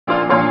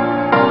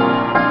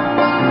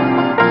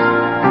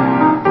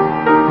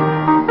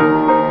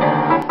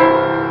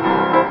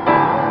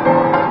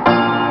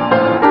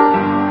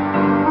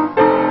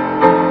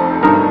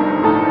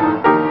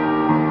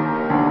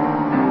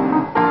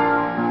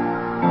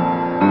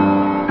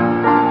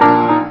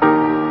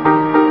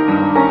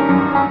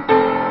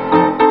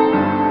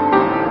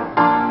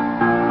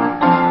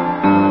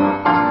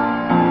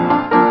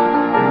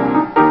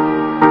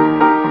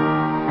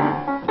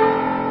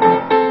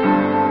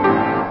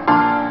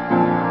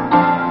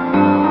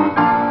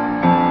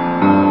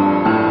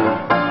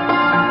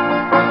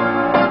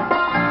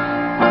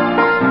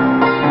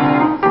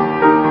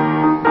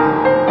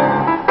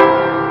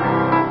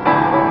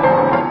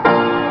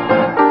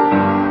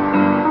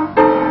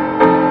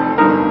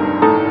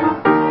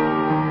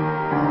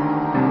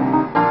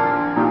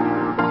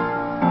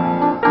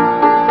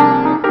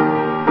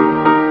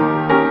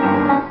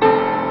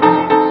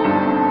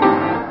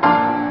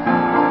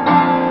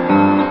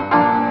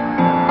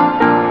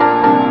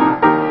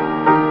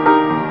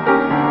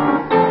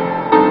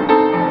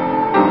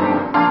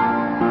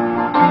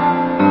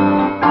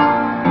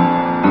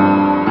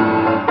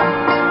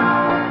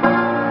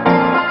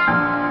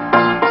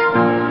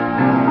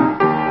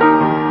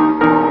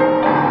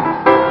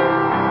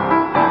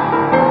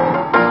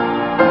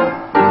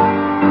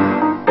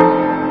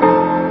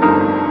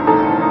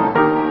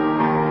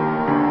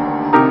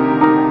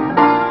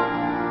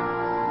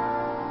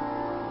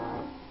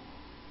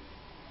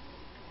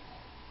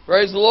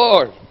Praise the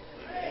Lord.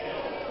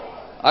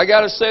 I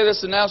got to say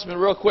this announcement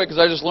real quick because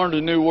I just learned a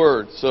new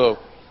word. So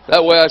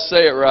that way I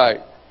say it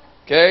right.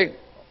 Okay?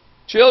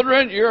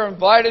 Children, you're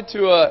invited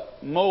to a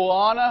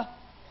Moana,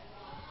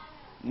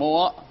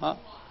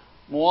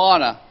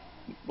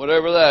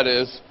 whatever that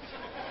is,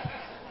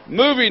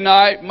 movie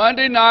night,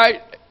 Monday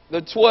night,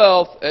 the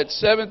 12th at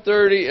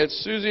 7:30 at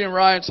Susie and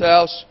Ryan's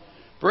house.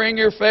 Bring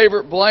your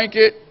favorite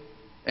blanket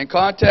and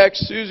contact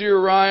Susie or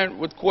Ryan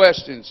with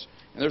questions.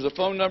 And there's a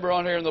phone number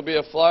on here, and there'll be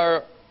a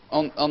flyer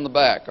on the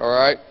back, all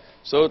right?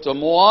 So it's a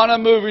Moana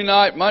movie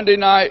night, Monday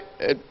night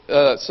at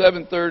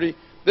 7:30.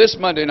 This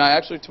Monday night,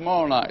 actually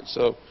tomorrow night.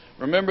 So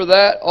remember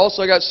that.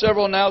 Also, I got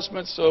several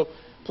announcements, so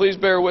please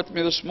bear with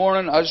me this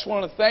morning. I just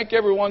want to thank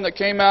everyone that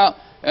came out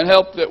and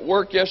helped at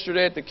work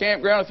yesterday at the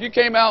campground. If you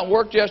came out and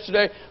worked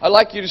yesterday, I'd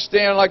like you to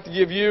stand. I'd like to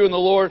give you and the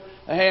Lord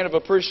a hand of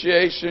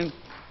appreciation.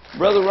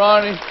 Brother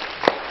Ronnie,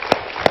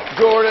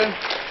 Jordan,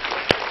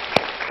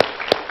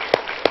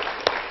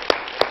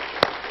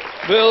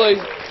 Billy,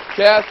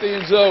 Kathy,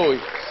 and Zoe.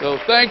 So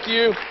thank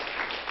you.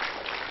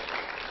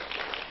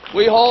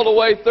 We hauled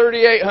away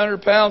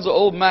 3,800 pounds of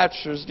old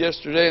mattresses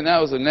yesterday, and that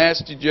was a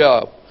nasty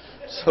job.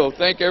 So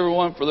thank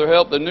everyone for their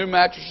help. The new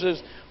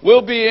mattresses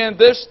will be in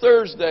this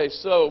Thursday.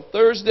 So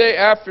Thursday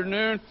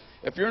afternoon,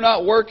 if you're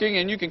not working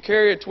and you can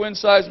carry a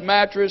twin-size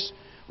mattress,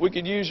 we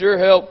could use your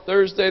help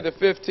Thursday the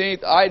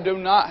 15th. I do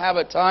not have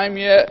a time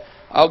yet.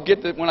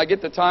 When I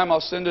get the time,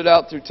 I'll send it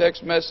out through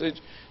text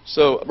message.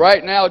 So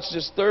right now it's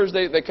just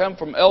Thursday. They come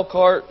from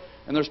Elkhart,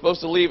 and they're supposed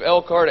to leave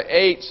Elkhart at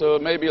 8, so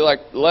it may be like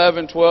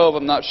 11, 12.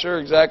 I'm not sure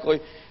exactly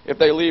if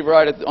they leave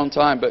right on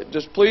time. But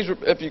just please,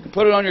 if you can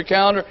put it on your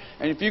calendar,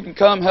 and if you can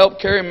come help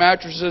carry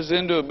mattresses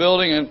into a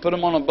building and put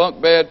them on a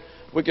bunk bed,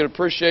 we can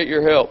appreciate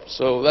your help.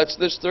 So that's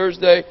this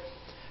Thursday.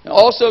 And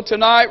also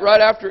tonight,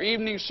 right after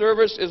evening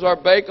service, is our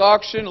bake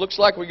auction. Looks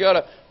like we got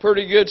a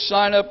pretty good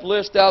sign-up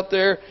list out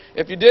there.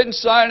 If you didn't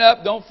sign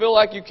up, don't feel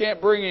like you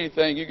can't bring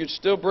anything. You can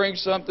still bring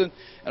something.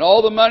 And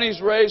all the monies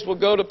raised will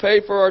go to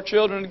pay for our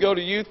children to go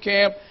to youth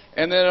camp,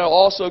 and then it'll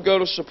also go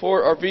to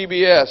support our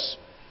VBS.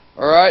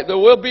 All right? There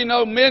will be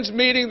no men's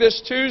meeting this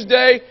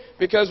Tuesday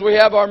because we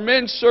have our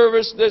men's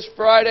service this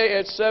Friday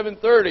at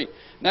 7:30.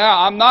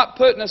 Now, I'm not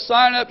putting a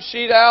sign-up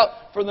sheet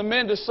out for the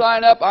men to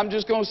sign up. I'm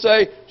just going to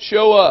say,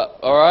 show up,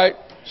 all right?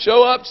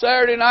 Show up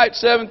Saturday night,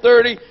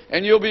 7:30,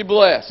 and you'll be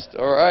blessed,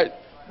 all right?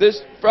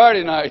 This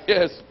Friday night,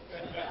 yes.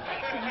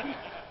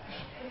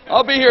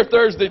 I'll be here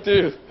Thursday,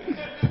 too.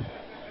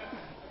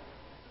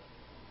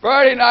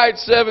 Friday night,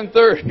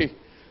 7:30.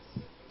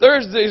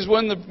 Thursday's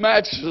when the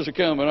mattresses are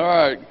coming, all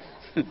right?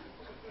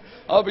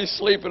 I'll be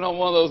sleeping on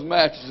one of those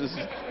mattresses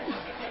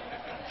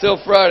until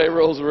Friday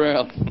rolls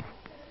around.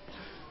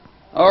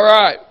 All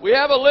right. We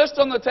have a list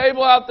on the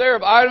table out there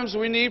of items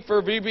we need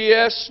for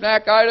VBS,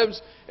 snack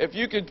items. If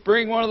you could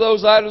bring one of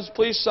those items,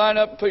 please sign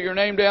up and put your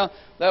name down.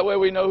 That way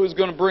we know who's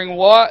going to bring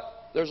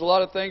what. There's a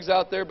lot of things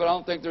out there, but I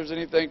don't think there's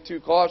anything too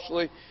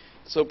costly.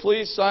 So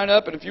please sign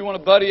up. And if you want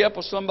to buddy up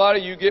with somebody,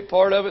 you get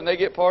part of it and they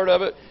get part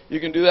of it. You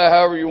can do that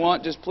however you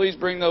want. Just please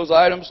bring those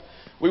items.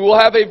 We will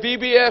have a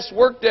VBS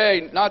work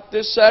day, not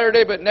this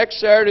Saturday, but next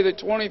Saturday, the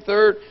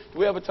 23rd. Do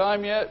we have a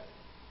time yet?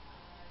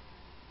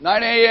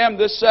 9 a.m.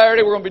 this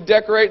Saturday. We're going to be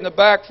decorating the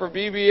back for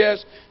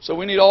VBS, so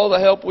we need all the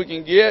help we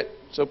can get.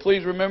 So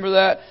please remember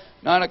that.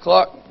 9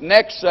 o'clock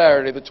next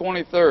Saturday, the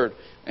 23rd.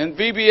 And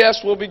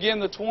VBS will begin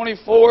the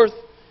 24th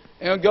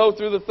and go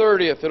through the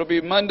 30th. It'll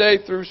be Monday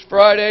through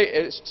Friday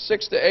at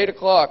 6 to 8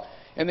 o'clock.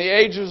 And the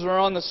ages are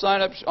on the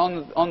sign-up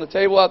on the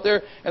table out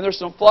there. And there's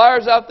some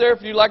flyers out there.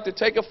 If you'd like to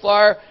take a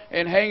flyer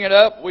and hang it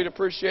up, we'd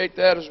appreciate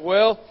that as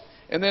well.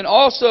 And then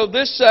also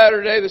this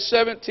Saturday, the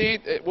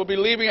 17th, we'll be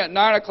leaving at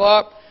 9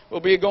 o'clock. We'll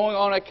be going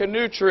on a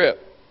canoe trip.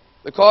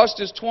 The cost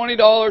is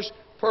 $20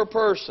 per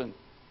person.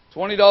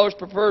 $20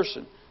 per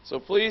person. So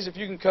please, if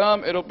you can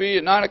come, it'll be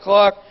at 9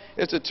 o'clock.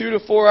 It's a 2 to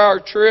 4 hour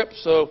trip,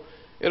 so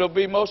it'll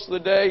be most of the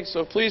day.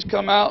 So please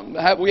come out.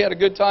 We had a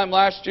good time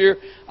last year.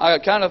 I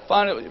kind of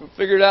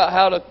figured out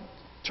how to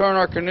turn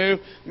our canoe.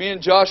 Me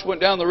and Josh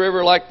went down the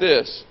river like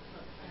this.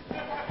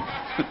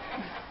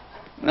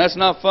 And that's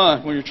not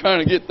fun when you're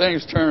trying to get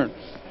things turned.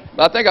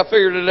 But I think I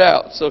figured it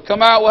out. So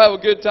come out. We'll have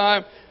a good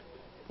time.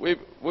 We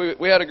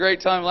had a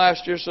great time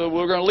last year, so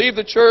we're going to leave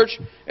the church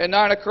at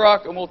 9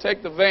 o'clock, and we'll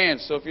take the van.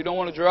 So if you don't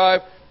want to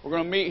drive, we're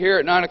going to meet here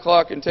at 9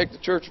 o'clock and take the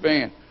church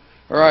van.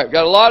 All right,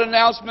 got a lot of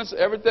announcements.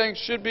 Everything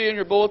should be in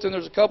your bulletin.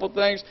 There's a couple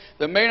things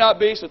that may not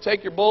be, so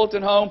take your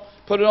bulletin home,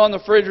 put it on the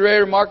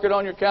refrigerator, mark it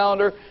on your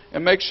calendar,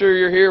 and make sure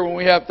you're here when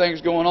we have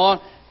things going on.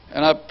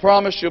 And I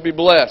promise you'll be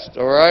blessed,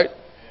 all right?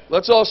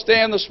 Let's all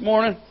stand this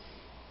morning.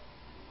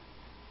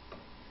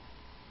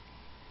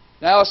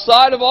 Now,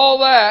 aside of all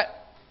that,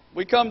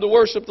 we come to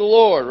worship the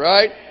Lord,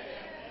 right?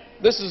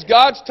 This is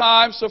God's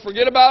time, so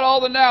forget about all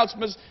the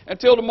announcements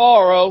until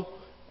tomorrow,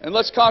 and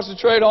let's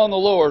concentrate on the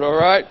Lord, all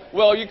right?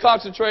 Well, you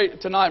concentrate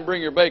tonight and bring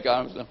your bake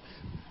items.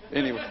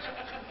 Anyway,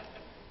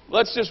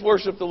 Let's just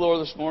worship the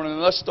Lord this morning,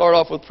 and let's start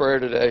off with prayer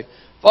today.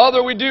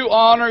 Father, we do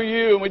honor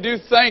you, and we do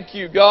thank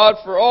you, God,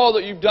 for all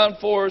that you've done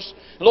for us.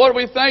 Lord,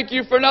 we thank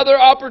you for another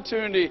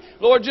opportunity,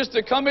 Lord, just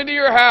to come into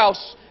your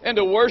house and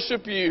to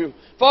worship you.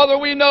 Father,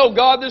 we know,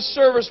 God, this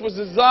service was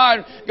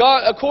designed,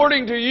 God,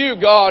 according to you,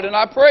 God. And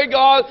I pray,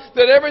 God,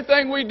 that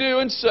everything we do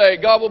and say,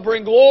 God, will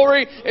bring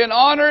glory and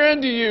honor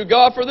unto you,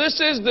 God. For this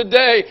is the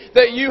day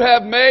that you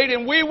have made,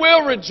 and we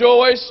will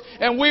rejoice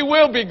and we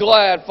will be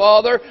glad,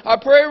 Father. I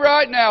pray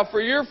right now for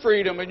your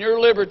freedom and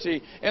your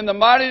liberty. In the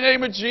mighty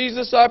name of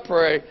Jesus, I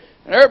pray.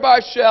 And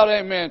everybody shout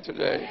amen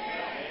today.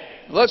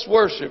 Let's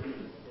worship.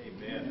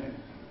 Amen.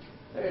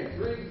 Hey,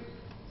 green's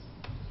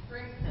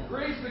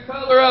the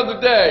color of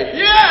the day.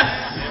 Yes!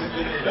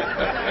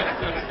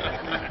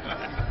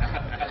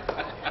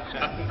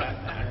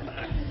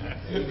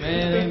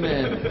 Amen,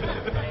 amen.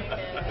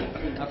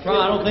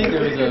 I don't think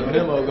there was a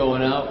memo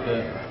going out,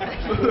 but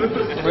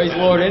praise the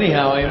Lord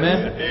anyhow,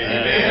 amen?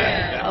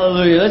 Amen.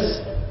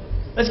 Hallelujah.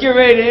 Let's get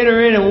ready to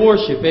enter in and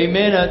worship,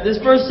 amen. This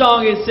first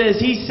song, it says,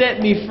 He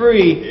set me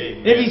free.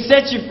 And if He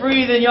set you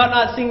free, then you ought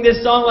not sing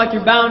this song like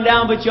you're bound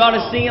down, but you ought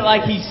to sing it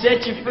like He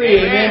set you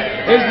free,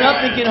 amen. There's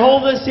nothing can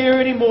hold us here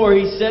anymore.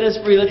 He set us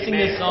free. Let's sing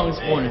this song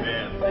this morning.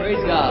 Praise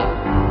God.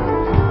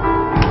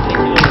 Thank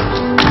you, Lord.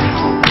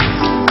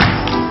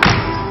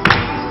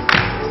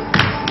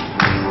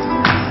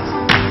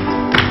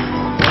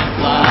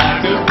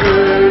 Like a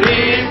bird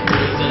in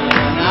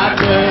prison I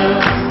dwell,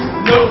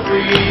 no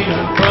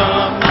freedom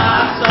from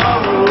my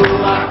sorrow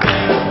I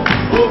found.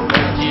 Oh,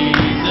 but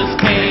Jesus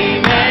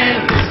came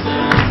and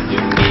listened to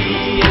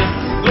me,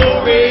 and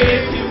glory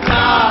to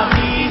God,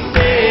 He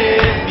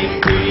set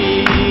me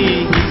free.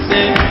 He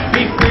set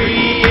me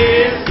free,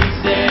 yes, He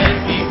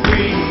set me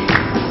free.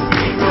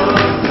 He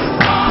broke the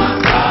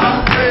bonds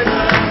of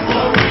prison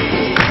for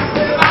me.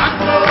 My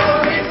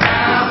glory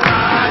found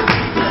my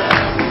Jesus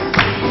to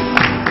see.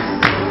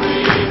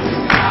 Glory to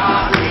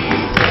God,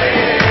 He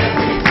set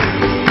me free.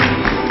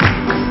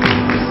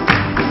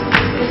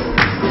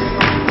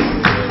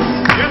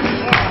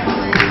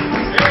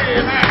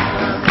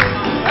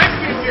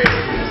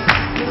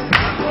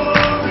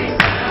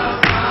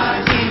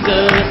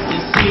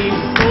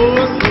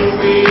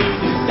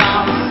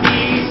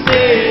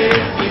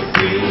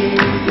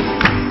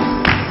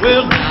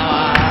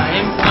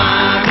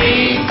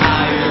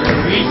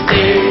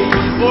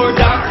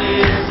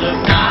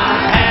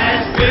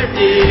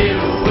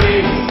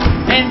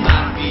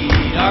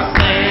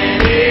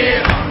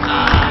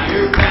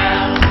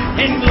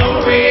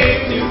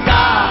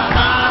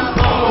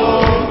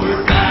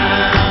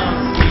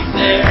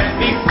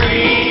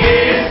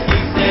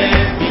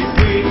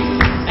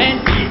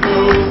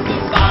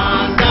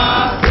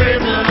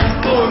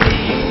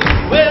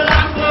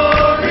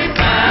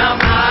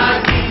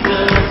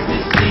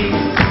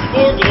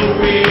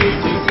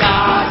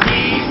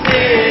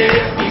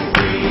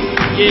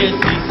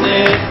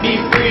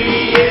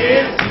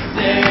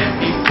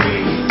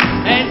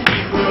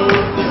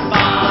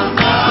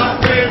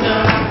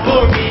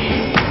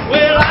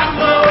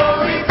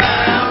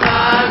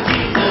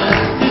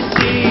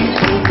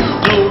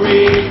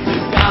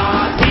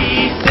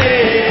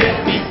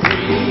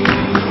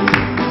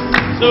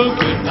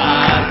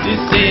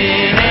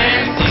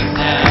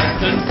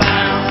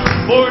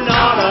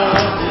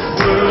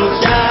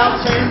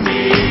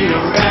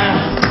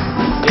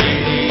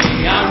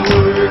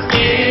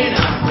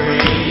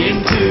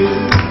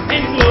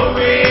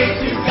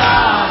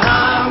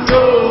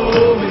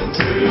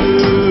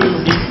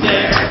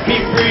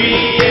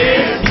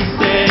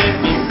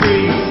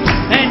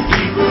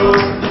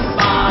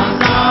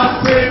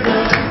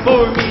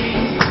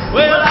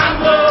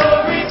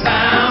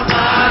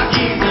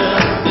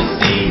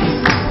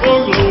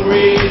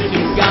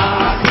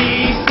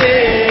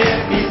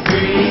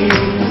 Free.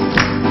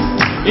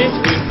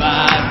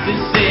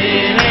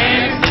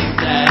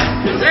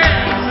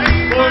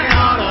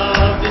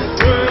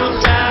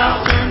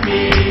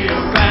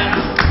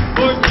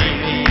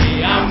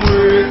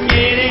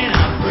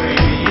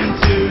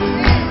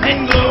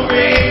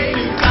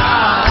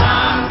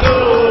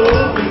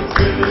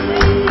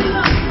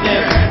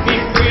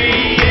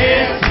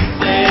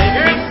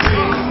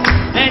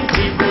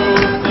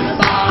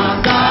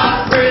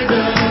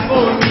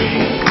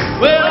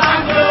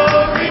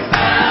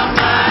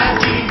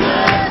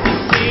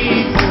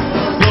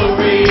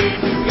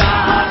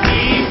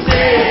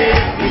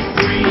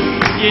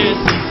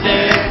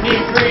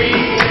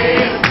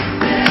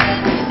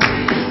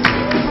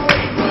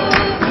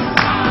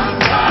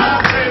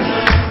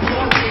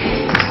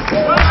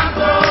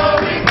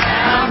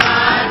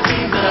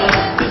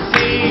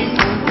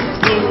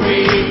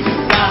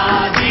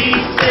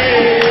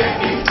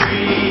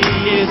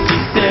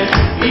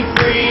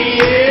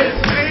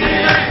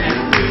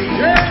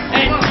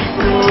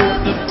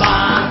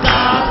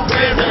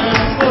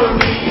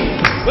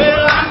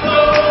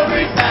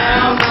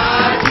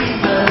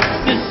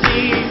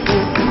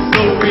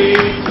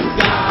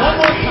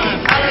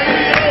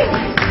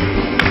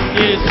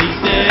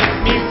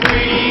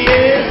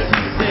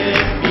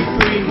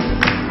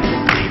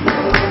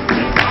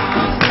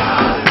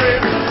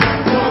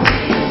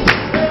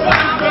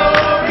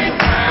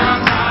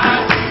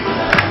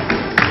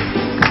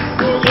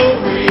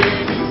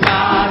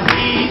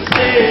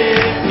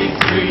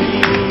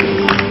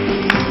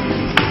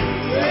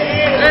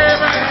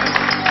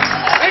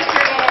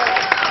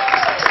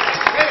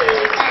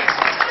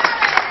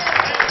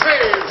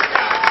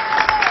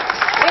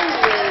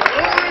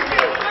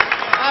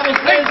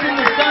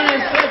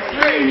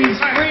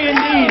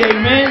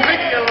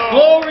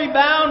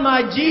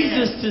 my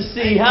Jesus to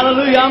see.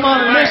 Hallelujah. I'm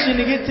on a mission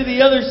to get to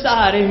the other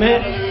side.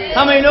 Amen.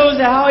 How many knows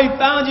that how He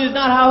found you is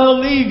not how He'll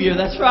leave you?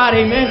 That's right.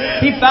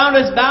 Amen. He found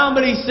us bound,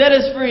 but He set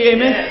us free.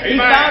 Amen. He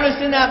found us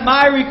in that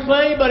miry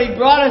clay, but He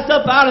brought us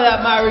up out of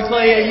that miry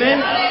clay. Amen.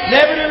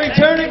 Never to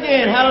return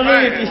again.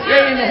 Hallelujah. If you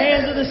stay in the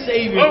hands of the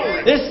Savior.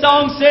 This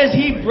song says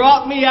He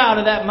brought me out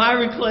of that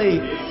miry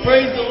clay.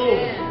 Praise the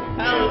Lord.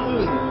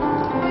 Hallelujah.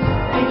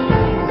 Thank you.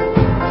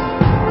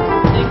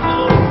 Thank you,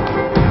 Lord.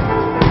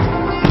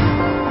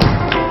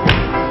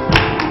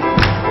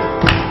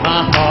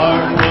 My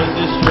heart was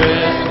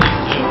distressed when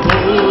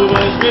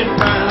Jehovah's been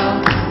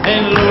found,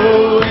 and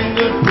lo, in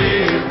the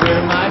pit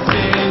where my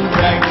sin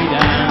dragged me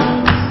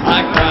down,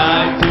 I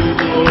cried to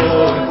the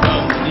Lord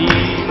from the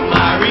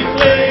miry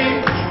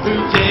clay, who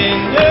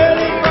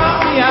tenderly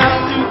brought me out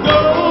to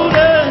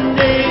golden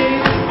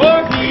days. For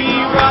He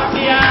brought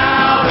me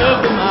out of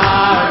the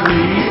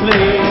miry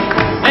clay,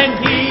 and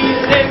He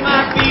set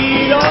my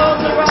feet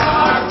on the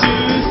rock to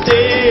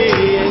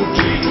stay. And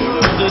He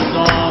was a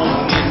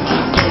song in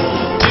my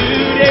soul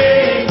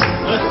today,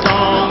 a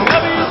song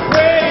of His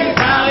praise.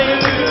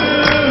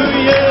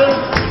 Hallelujah.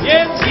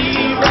 Yes,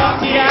 He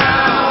brought me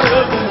out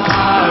of the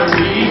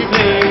miry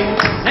clay,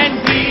 and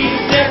He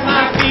set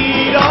my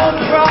feet on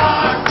the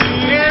rock to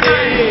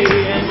stay.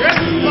 And He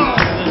was a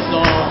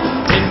song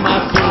in my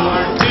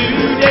soul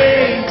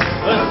today, a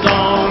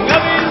song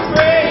of His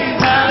praise.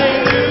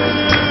 Hallelujah.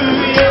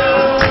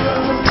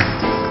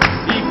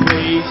 He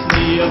placed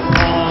me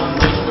upon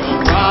the strong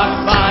rock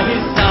by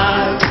His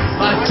side.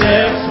 My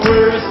steps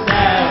were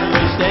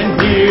established, and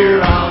here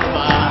I'll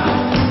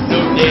abide. No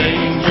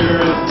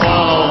danger of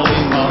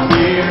falling while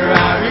here I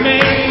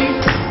remain,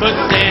 but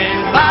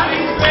stand by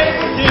His grace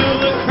till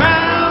the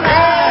crown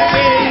I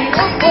gain.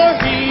 For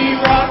He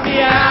brought me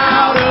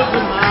out of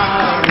the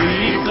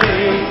miry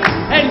clay,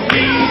 and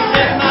He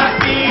set my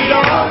feet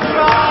on the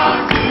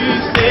rock to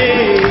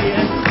stay.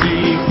 And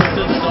He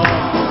put a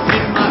song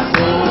in my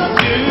soul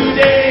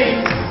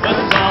today, a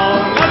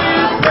song of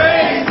His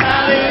praise.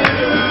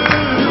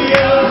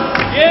 Hallelujah.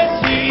 Yes,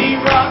 He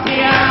brought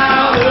me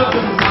out of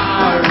the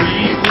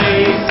miry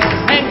clay,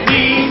 and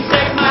He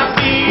set my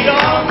feet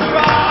on the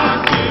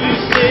rock to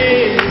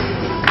stay.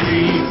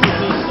 He put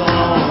a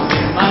song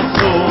in my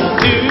soul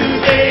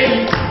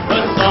today, a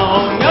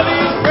song of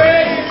His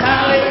praise.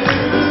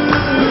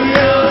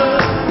 Hallelujah.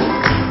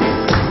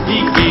 He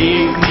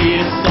gave me a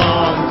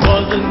song,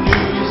 'twas a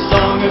new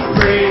song of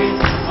praise.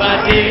 By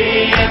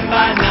day and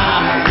by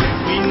night,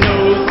 He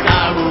knows I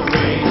will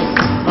praise.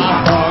 My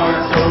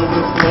heart's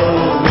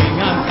overflowing,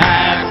 I'm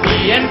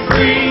happy and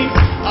free.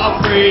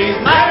 I'll praise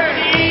my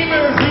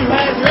Redeemer who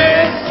has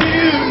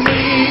rescued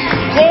me.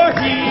 For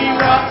He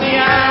brought me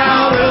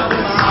out of the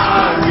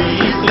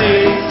miry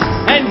clay,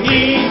 and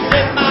He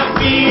set my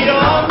feet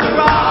on the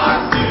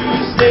rock to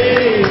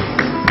stay.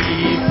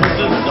 He put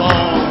a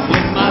song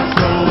in my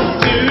soul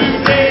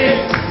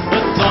today, a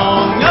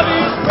song of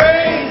His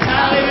praise.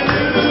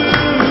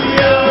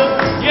 Hallelujah.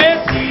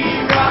 Yes,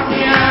 He brought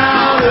me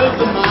out of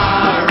the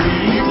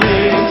miry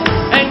clay,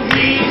 and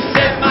He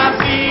set my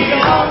feet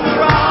on the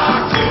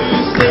rock to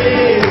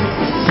stay.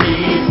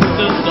 He put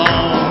a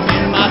song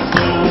in my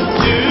soul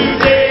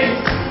today,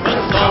 a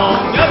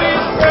song of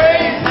His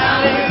praise.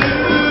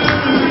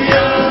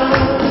 Hallelujah.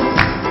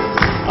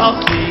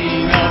 I'll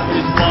sing of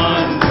His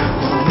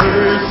wonderful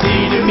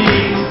mercy to me,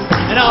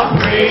 and I'll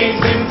praise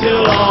Him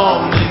till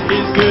all men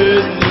His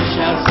goodness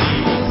shall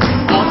see.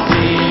 I'll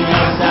sing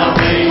of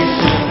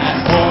salvation at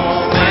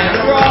home and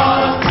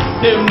abroad,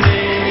 till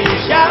many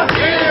shall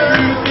hear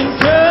who can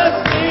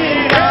trust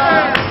in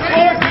God.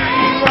 For He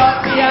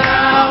brought me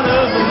out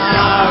of the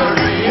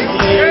miry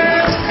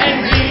clay,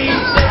 and He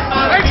set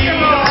my feet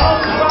on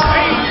the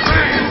rock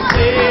to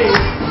stay.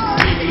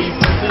 He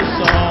put a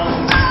song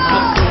in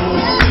my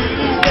soul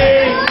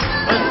today,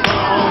 a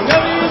song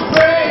of His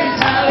praise.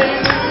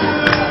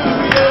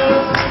 Hallelujah.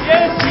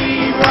 Yes,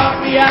 He brought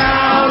me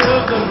out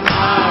of the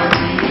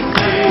miry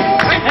clay,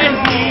 and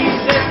He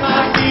set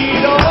my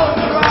feet on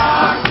the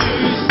rock to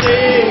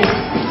stay.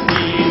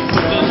 He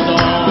put a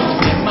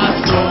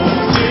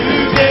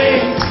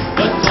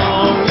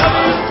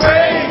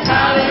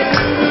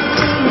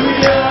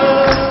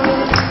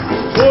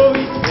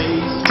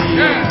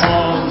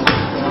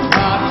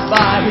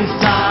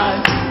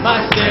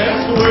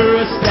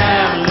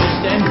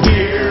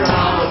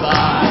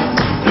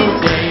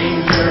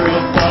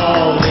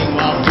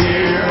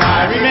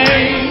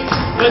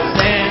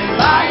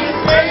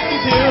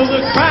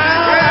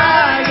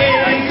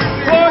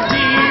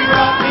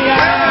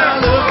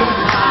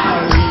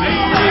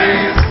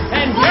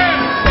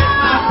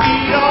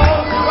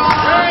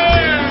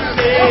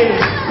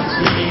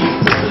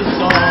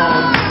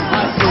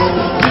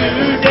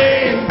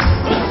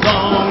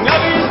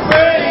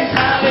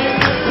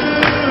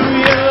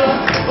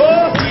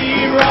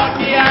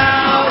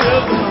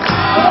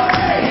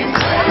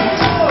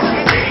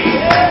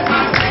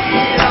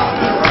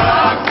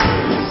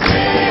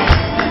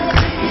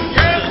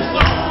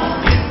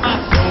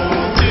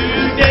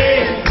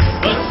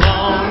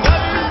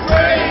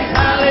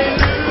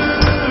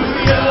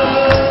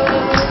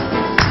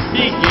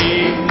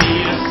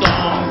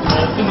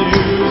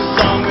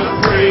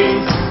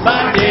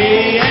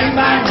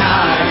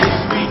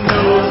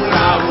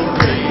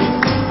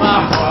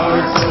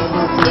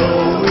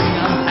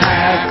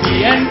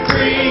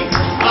free.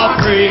 I'll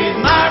praise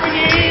my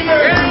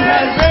Redeemer who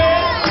has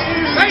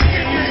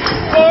rescued me.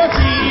 For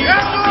He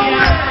brought me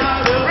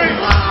out of the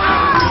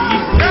miry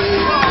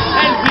clay,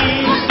 and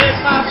He set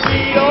my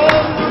feet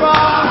on the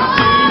rock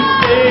to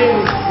stay.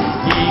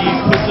 He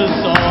puts a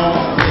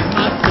song in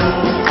my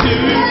soul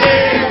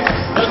today,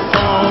 a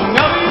song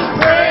of His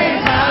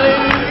praise,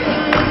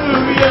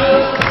 hallelujah.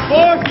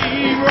 For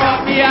He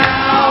brought me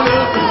out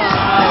of the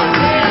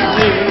miry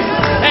clay,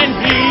 and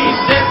He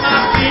set my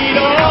feet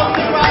on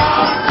the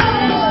rock to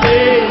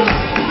stay.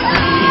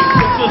 He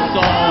puts a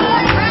song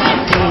in my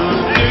soul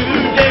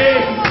today,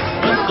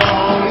 a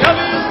song of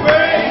His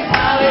praise,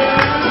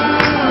 hallelujah.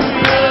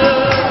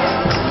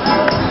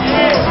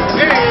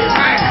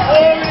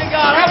 Glory to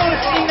God. I want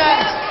to sing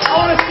that. I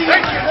want to sing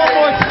it one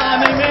more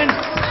time, amen.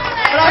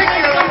 But I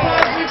think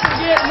sometimes we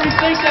forget and we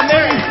think that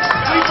maybe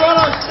we brought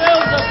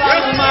ourselves up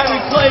out of the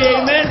miry clay,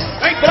 amen.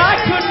 But I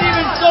couldn't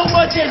even so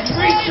much as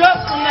reach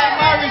up from that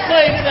miry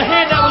clay to the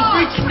hand that was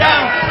reaching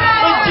down.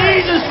 But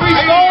Jesus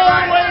reached all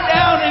the way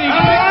down and He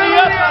picked me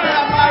up out of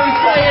that miry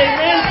clay,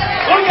 amen.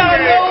 We got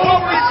to know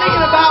what we're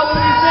singing about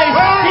when we say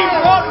He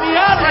brought me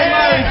out of the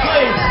miry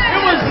clay.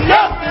 It was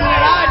nothing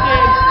that I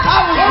did.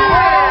 I was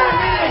rolling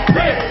in the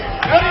pit.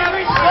 But He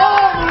reached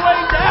all the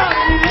way down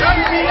and He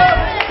lifted me up.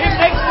 It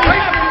makes me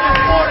happy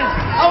this morning.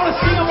 I want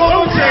to sing it one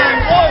more time.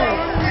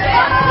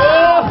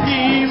 Oh,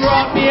 He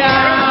brought me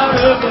out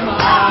of the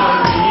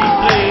miry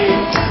clay,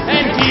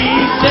 and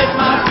He set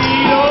my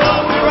feet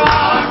on the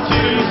rock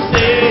to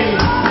stay.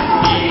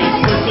 He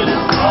puts a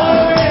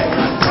song in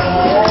my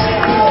soul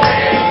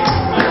today,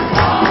 a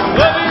song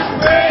of His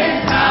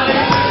praise,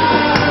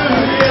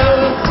 hallelujah.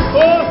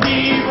 Oh,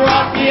 He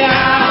brought me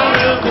out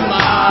of the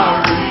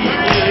miry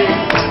clay,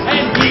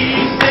 and He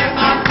set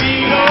my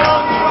feet on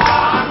the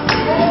rock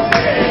to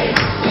stay.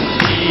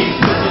 He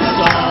puts a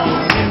song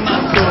in my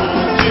soul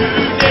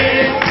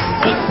today,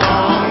 a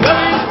song of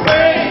His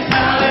praise,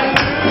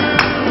 hallelujah.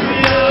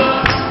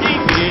 He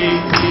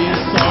gave me a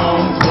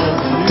song, 'twas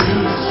a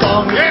new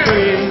song of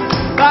praise.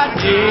 By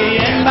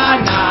day and by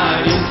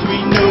night, in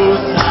sweet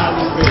notes I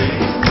will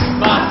raise.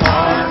 My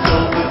heart's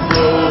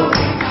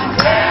overflowing, I'm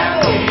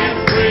happy and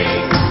free.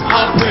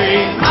 I'll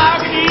praise my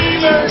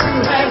Redeemer who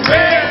has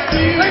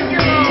rescued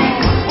me.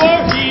 For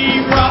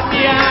He brought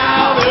me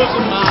out of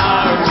the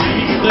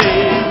miry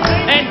clay,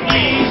 and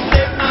He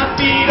set my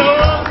feet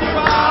on the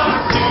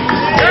rock to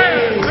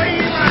stay.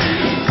 He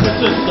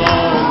puts a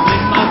song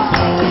in my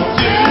soul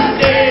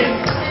today,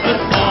 a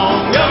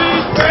song of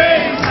His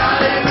praise,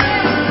 hallelujah.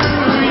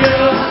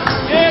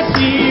 Yes,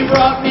 He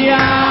brought me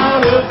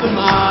out of the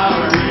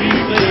miry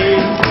clay,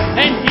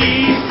 and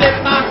He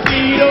set my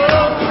feet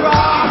on the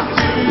rock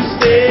to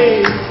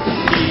stay.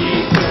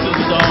 He puts a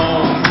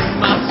song in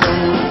my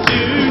soul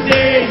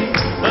today,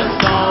 a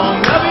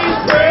song of His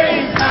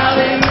praise,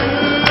 hallelujah.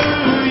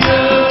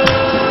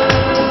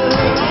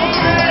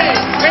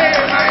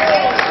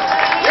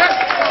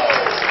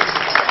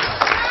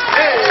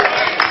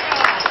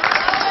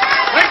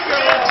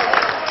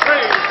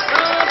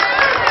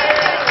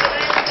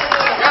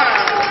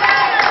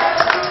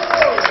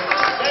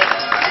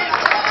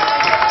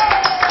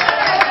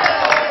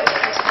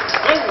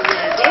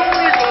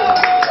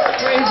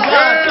 Praise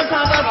God.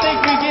 Sometimes I think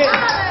we get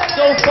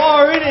so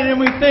far in it and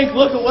we think,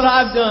 look at what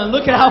I've done.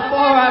 Look at how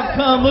far I've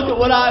come. Look at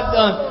what I've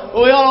done.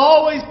 But we ought to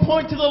always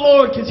point to the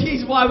Lord because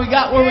He's why we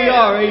got where we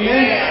are.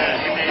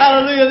 Amen.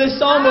 Hallelujah. This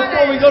song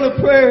before we go to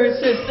prayer,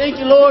 it says, thank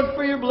you, Lord,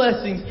 for your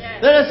blessings.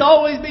 Let us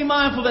always be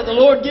mindful that the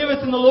Lord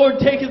giveth and the Lord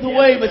taketh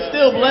away, but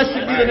still blessed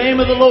be the name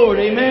of the Lord.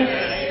 Amen.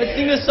 Let's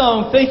sing this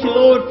song. Thank you,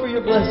 Lord, for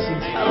your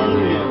blessings.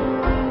 Hallelujah.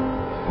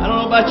 I don't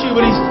know about you,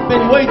 but He's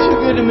been way too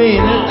good to me.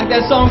 And like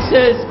that song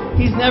says,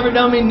 He's never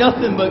done me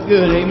nothing but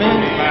good. Amen.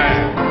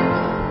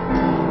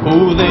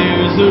 Oh,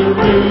 there's a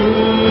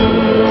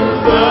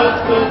roof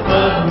up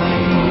above me,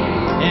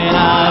 and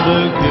I've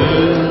a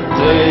good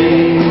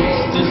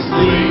place to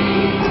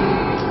sleep.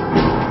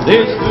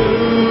 There's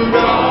food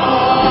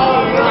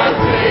on my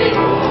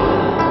table,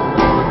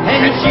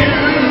 and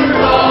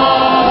shoes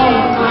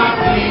on my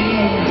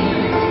feet.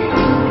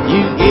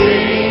 You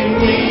gave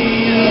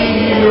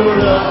me your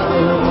love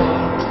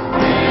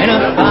and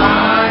a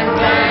fine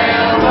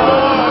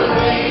family.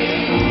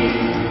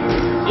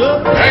 So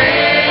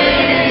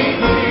thank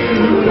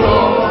you,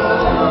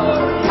 Lord,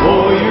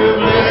 for your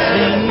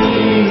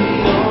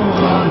blessings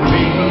on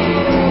me.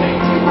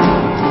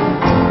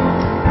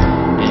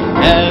 And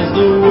as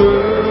the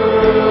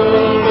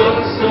world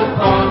looks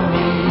upon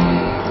me,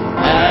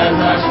 as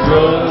I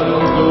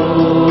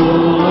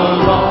struggle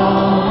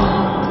along,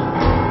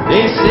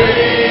 they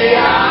say I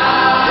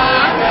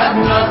have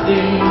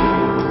nothing,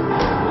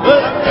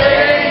 but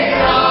they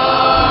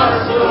are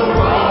so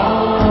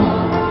wrong.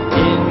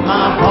 In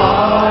my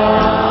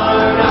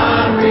heart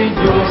I'm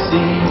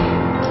rejoicing,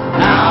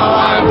 now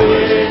I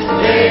wish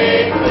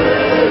they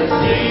could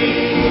see.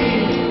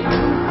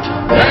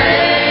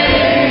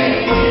 Thank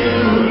you,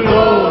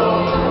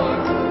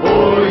 Lord,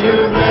 for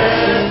your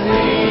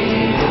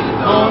blessing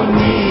on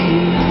me.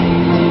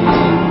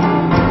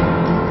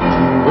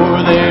 For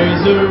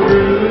there's a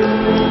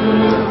roof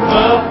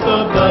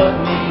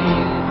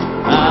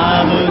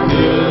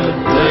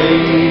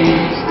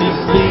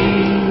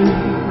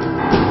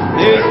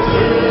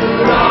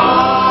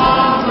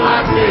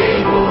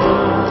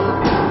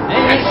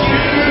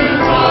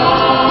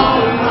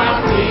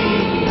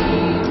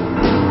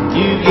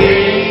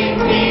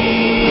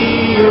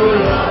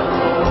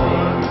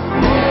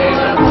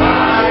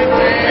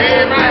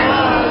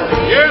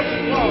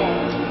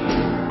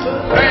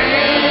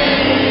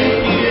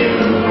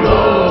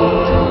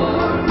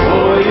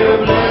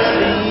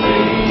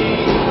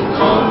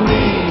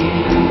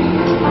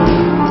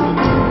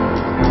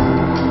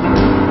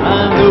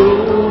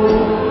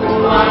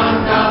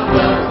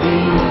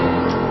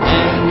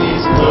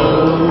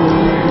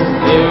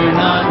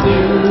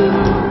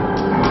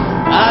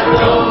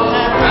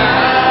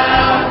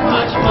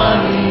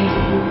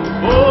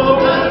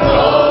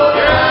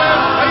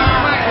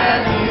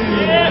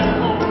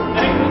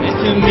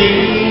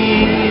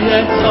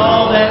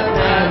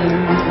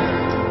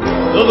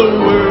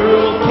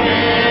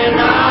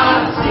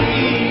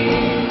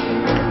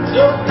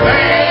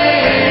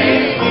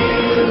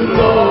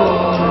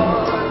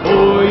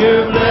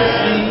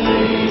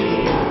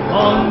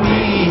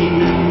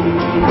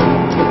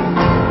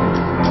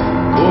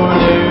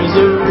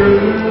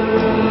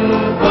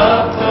roof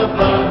up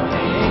above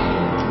me,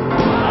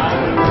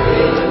 I've a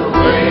good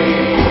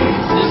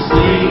place to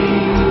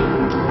sleep.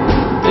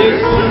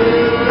 There's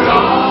food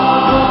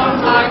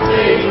on my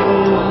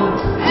table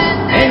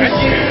and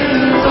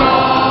shoes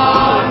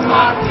on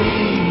my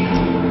feet.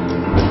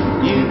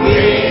 You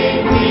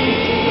gave me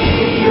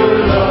your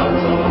love,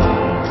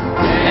 Lord,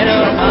 and a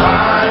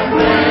fine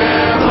family.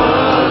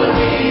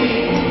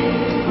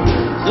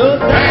 So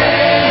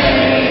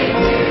thank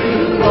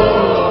you,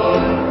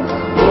 Lord,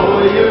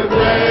 for your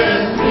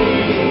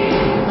blessing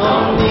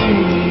on me.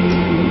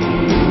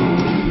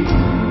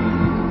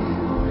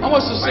 I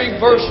want us to sing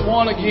verse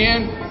 1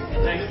 again.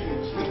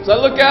 As I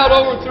look out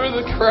over through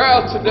the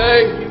crowd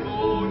today,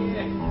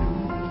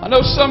 I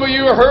know some of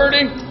you are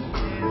hurting.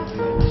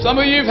 Some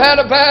of you have had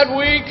a bad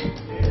week.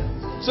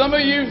 Some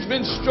of you have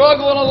been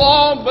struggling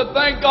along, but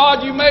thank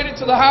God you made it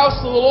to the house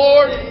of the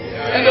Lord.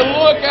 And to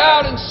look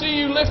out and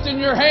see you lifting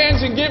your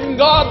hands and giving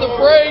God the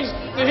praise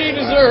that He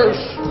deserves.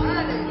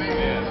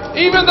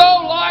 Even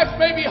though life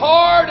may be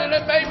hard and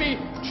it may be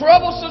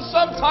troublesome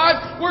sometimes,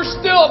 we're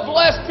still a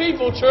blessed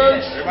people,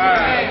 church.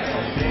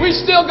 We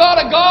still got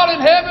a God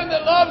in heaven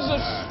that loves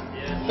us.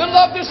 That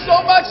loved us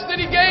so much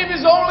that He gave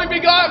His only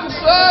begotten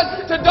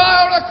Son to die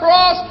on a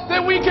cross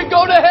that we could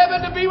go to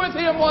heaven to be with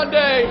Him one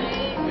day.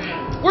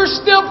 We're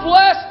still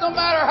blessed no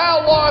matter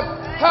how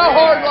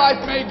hard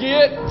life may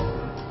get.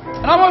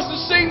 And I want us to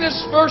sing this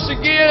verse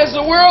again. As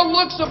the world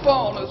looks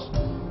upon us,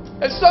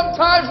 and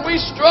sometimes we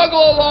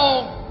struggle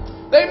alone.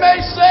 They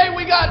may say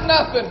we got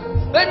nothing.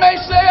 They may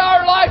say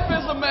our life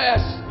is a mess.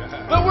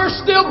 But we're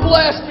still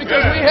blessed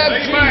because we have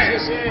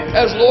Jesus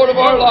as Lord of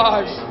our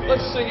lives.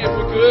 Let's sing it if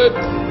we could.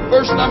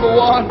 Verse number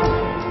 1.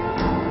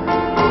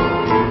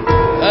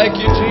 Thank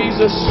you,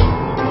 Jesus.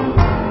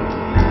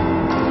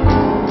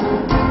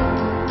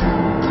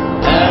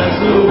 As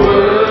the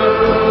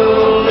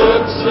world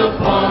looks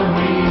upon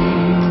me,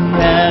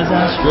 as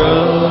I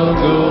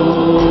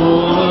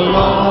struggle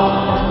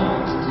along,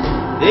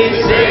 they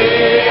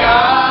say I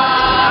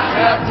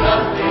have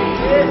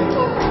nothing,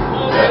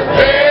 that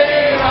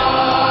they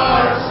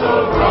are so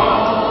wrong.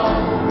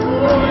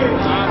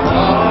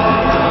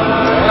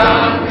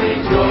 I'm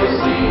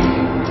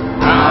rejoicing,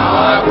 how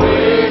I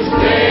wish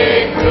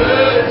they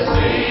could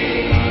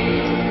see.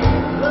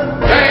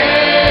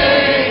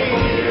 Thank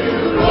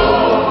you,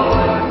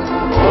 Lord,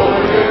 for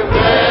your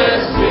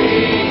blessing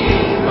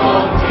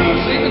on me.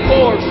 Sing the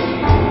chorus.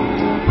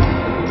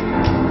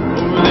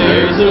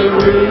 There's a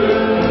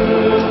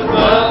roof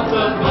up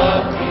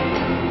above me,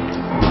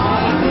 a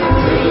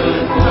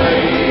good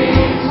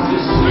place to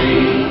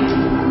sleep.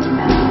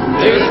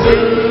 There's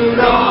food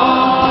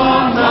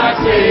on my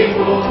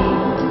table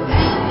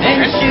and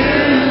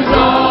shoes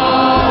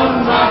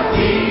on my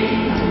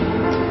feet.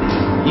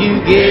 You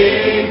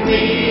gave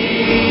me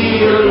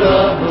your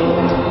love,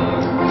 Lord,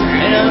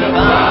 and a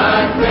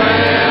fine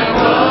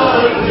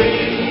family.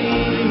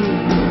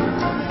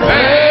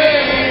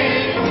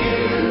 Thank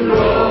you,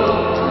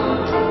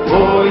 Lord,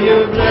 for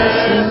your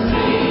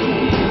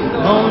blessing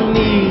on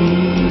me.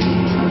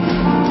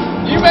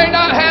 You may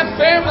not have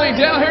family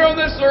down here on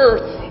this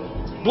earth,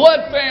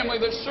 blood family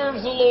that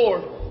serves the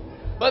Lord.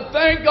 But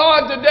thank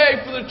God today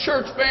for the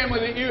church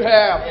family that you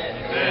have.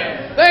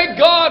 Thank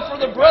God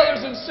for the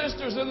brothers and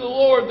sisters in the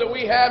Lord that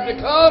we have to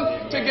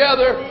come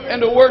together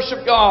and to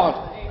worship God.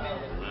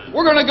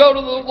 We're going to go to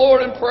the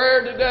Lord in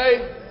prayer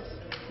today.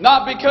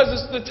 Not because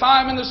it's the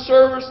time in the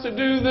service to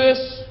do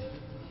this,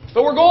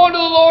 but we're going to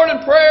the Lord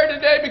in prayer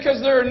today because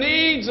there are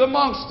needs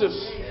amongst us.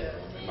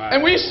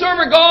 And we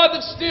serve a God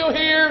that still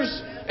hears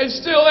and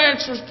still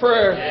answers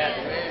prayer.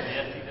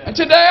 And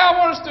today I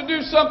want us to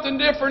do something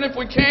different if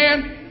we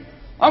can.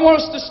 I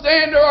want us to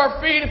stand to our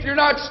feet if you're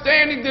not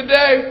standing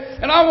today.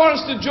 And I want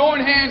us to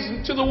join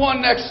hands to the one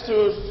next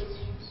to us.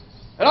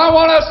 And I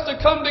want us to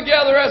come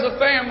together as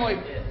a family.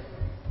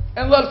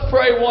 And let's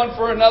pray one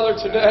for another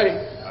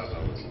today.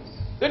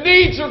 The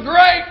needs are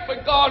great,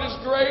 but God is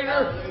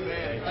greater.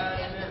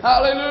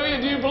 Hallelujah.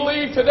 Do you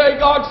believe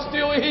today God's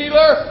still a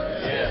healer?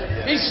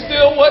 He's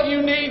still what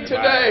you need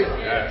today.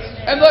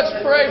 And let's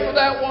pray for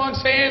that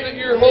one's hand that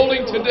you're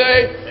holding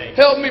today.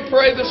 Help me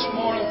pray this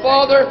morning.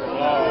 Father,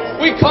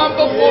 we come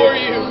before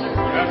you.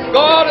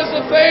 God is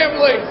a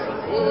family.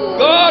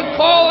 God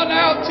calling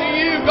out to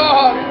you,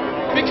 God,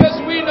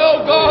 because we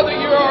know, God, that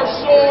you're our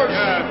source.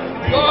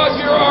 God,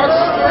 you're our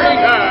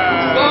strength.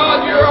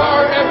 God, you're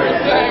our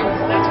everything.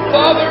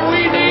 Father,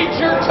 we need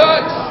your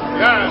touch.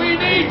 We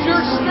need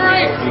your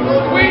strength.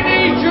 We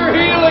need your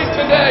healing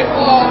today,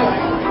 Father.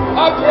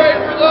 I pray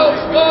for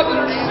those, God,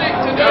 that are sick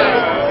today.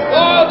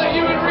 God, that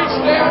you would reach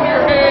down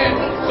your hand.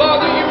 God,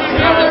 that you would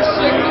heal their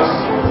sickness.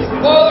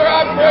 Father,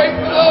 I pray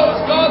for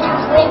those, God, that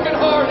are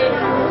brokenhearted.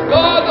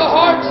 God, the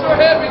hearts are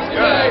heavy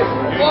today.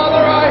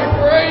 Father, I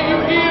pray you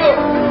heal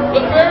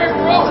the very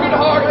broken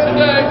heart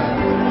today.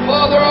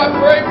 Father, I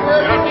pray for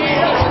every need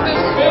that's in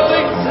this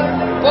building.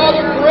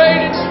 Father, great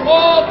and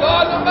small,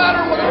 God, no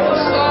matter what the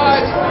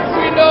size,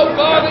 we know,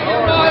 God, that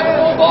you're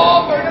mindful of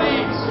all of our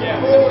needs.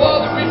 And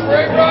Father, we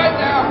pray right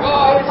now,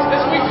 God,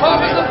 as we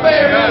come as a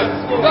family,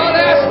 God,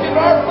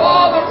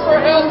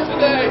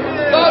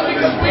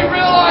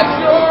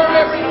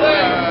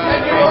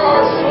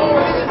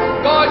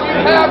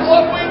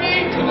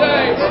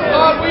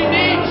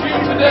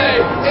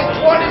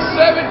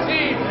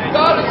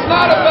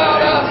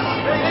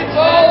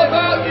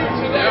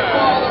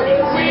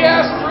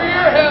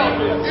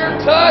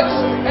 touch,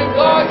 and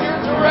God, your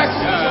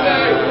direction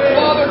today.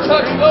 Father,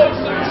 touch those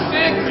that are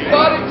sick.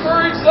 God,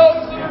 encourage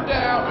those that are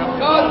down.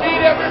 God,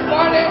 meet every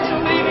financial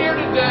need here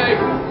today.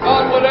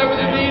 God, whatever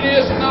the need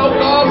is, no,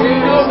 God, we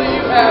know that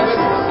you have it.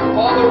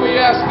 Father, we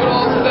ask it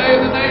all today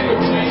in the name of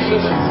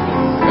Jesus.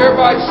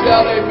 Everybody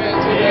shout amen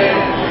today.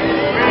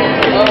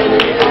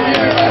 Hallelujah.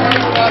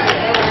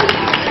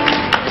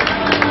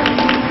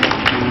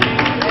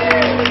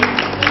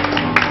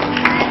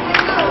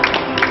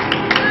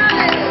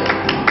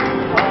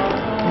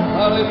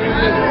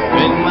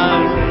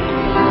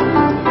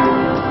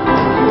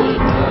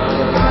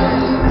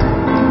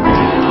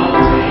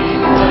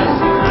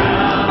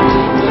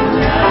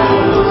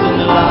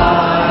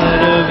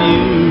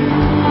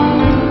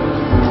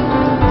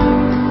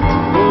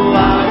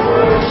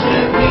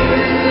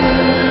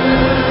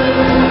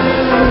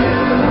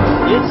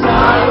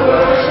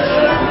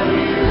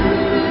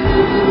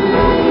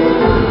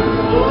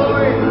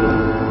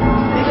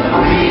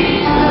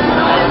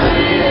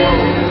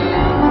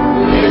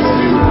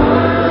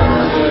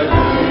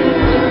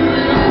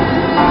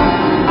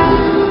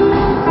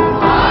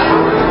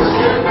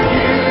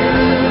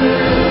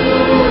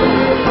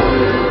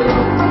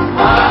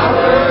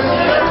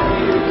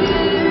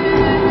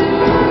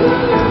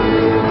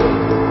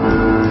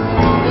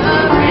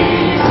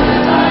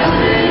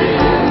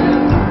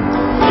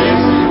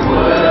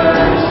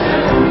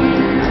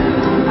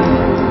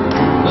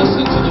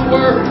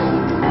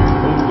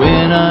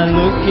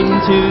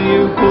 into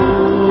your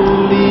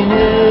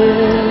holiness,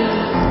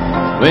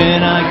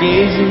 when I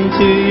gaze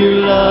into your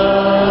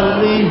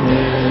loveliness,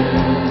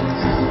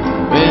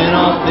 when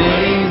all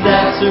things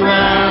that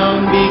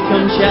surround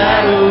become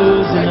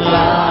shadows in the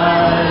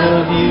light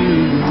of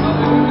you,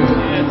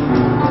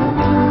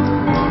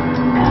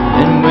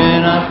 and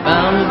when I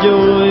found the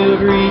joy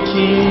of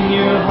reaching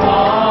your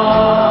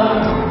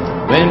heart,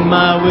 when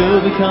my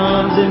will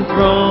becomes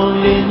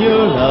enthroned in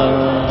your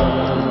love,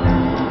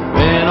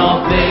 when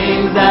all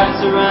things that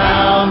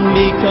surround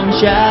become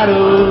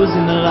shadows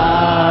in the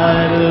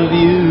light of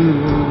you.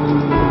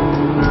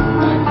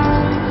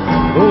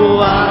 Oh,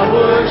 I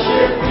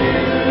worship you.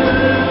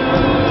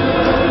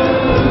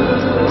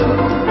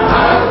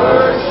 I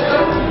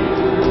worship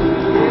you.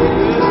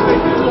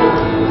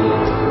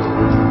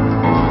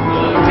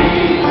 The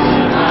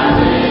reason I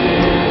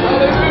live,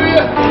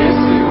 hallelujah, is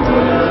to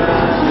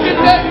worship. Get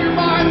that in your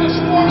mind this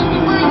morning. The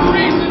real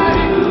reason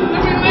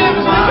that we live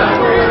is because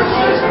we're here to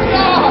worship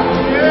God.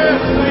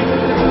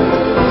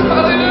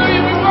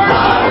 Hallelujah, we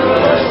worship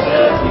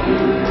you.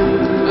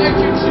 Thank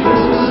you,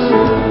 Jesus.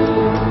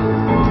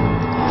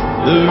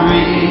 The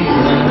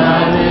reason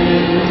I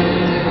live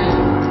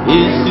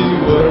is to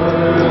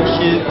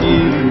worship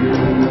you.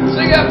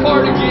 Sing that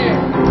part again.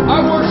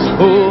 I worship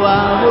you. Oh,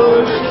 I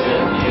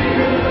worship you.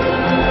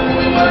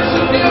 We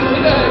worship Him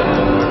today.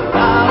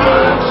 I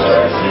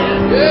worship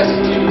Him. Yes,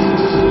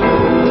 Jesus.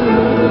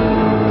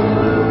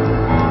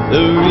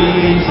 The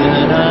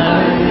reason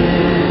I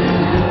live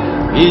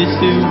is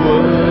to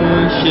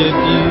worship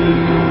you.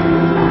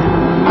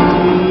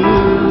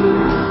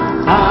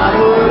 I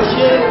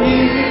worship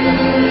you.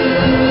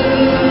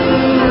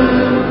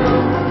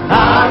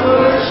 I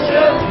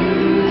worship you.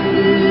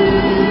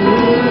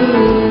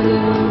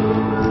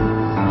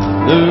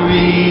 The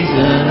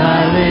reason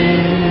I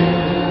live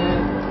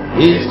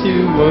is to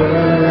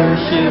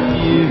worship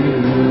you.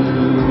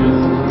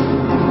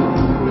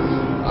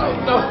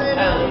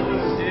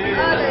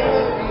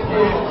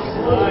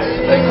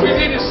 I think we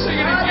need to sing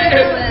it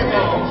again.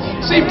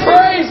 See,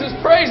 praise is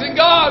praising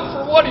God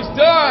for what He's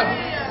done.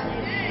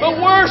 But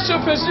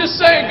worship is just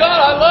saying, God,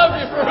 I love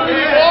you for who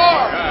you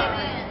are.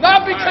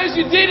 Not because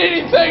you did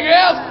anything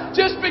else,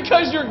 just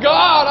because you're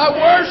God. I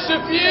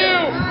worship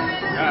you.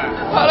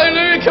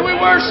 Hallelujah. Can we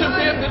worship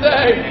Him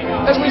today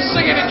as we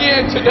sing it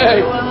again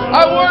today?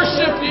 I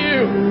worship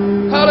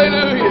you.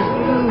 Hallelujah.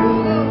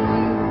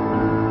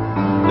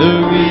 The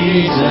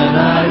reason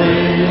I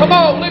live, come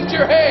on, lift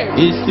your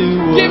hands, is to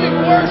give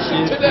Him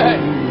worship today.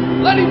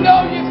 Let Him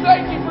know you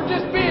thank Him for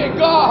just being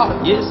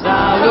God. Yes,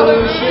 I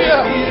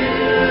worship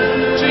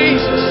you.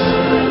 Jesus.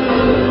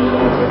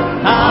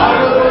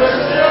 I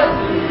worship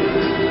you.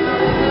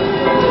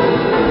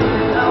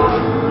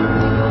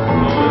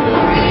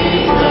 The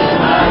reason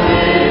I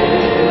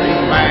live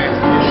is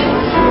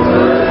to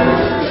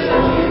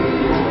worship you.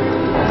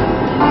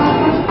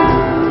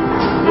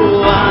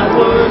 Oh, I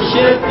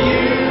worship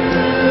you.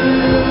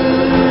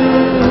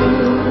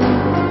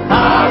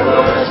 I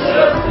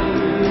worship you.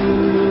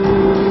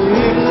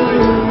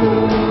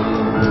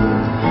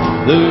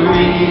 The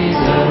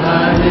reason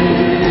I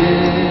live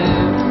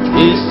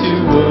is to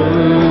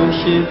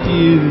worship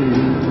you.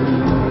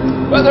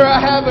 Whether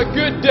I have a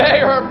good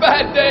day or a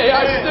bad day,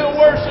 I still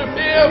worship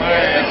Him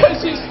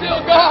because He's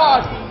still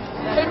God.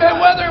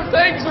 Amen. Whether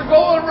things are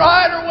going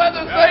right or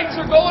whether things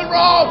are going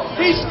wrong,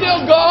 He's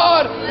still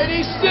God and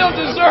He still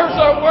deserves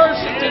our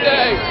worship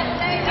today.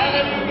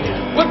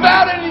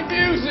 Without any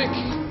music,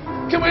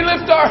 can we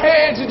lift our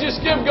hands and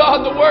just give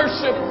God the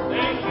worship?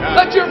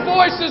 Let your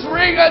voices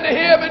ring unto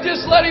Him and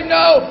just let Him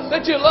know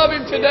that you love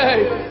Him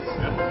today.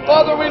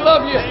 Father, we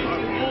love you.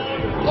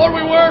 Lord,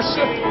 we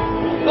worship.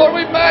 Lord,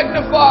 we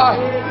magnify.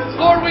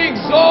 Lord, we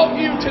exalt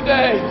you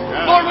today.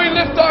 Lord, we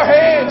lift our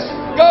hands.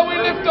 God, we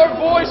lift our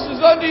voices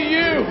unto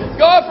you.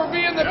 God, for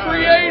being the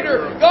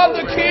Creator. God,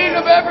 the King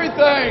of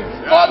everything.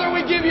 Father,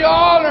 we give you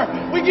honor.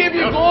 We give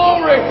you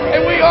glory.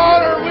 And we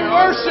honor, we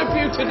worship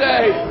you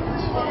today.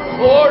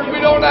 Lord,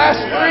 we don't ask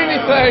for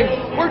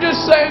anything. We're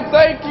just saying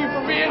thank you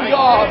for being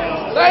God.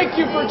 Thank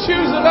you for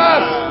choosing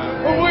us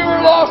when we were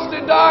lost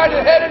and died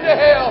and headed to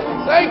hell.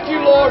 Thank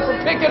you, Lord, for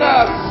picking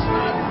us.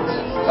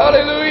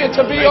 Hallelujah,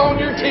 to be on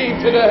your team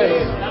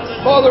today.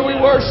 Father, we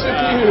worship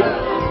you.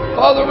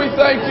 Father, we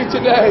thank you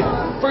today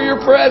for your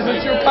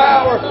presence, your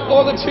power,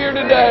 Lord, that's here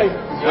today.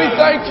 We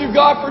thank you,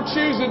 God, for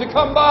choosing to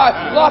come by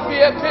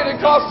Lafayette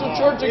Pentecostal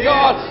Church of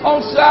God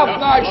on South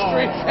Ninth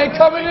Street and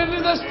coming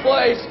into this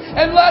place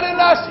and letting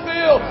us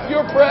feel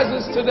your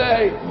presence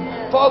today.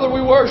 Father,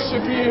 we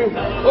worship you.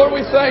 Lord,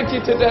 we thank you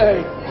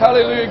today.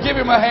 Hallelujah. Give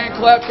him a hand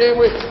clap, can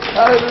we?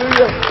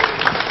 Hallelujah.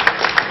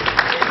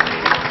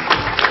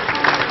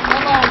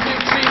 Come on,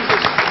 give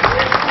Jesus.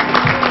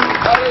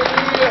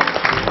 Hallelujah.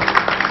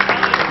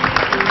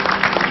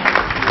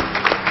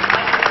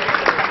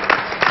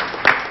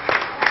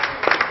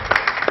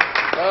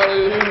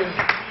 Hallelujah.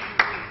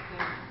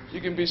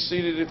 You can be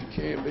seated if you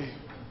can be.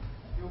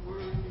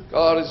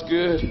 God is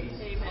good.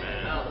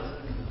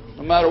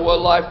 No matter what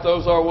life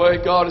throws our way,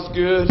 God is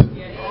good.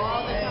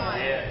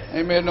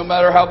 Amen. No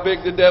matter how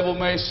big the devil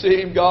may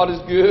seem, God is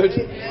good.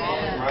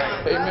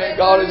 Amen.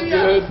 God is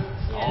good.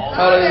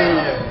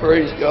 Hallelujah.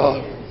 Praise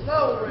God.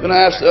 I'm going to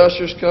ask the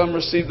ushers come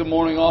receive the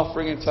morning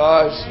offering and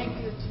tithes.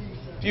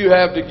 If you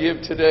have to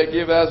give today,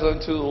 give as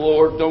unto the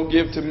Lord. Don't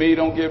give to me.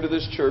 Don't give to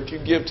this church. You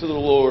give to the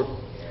Lord.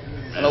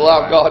 And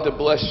allow God to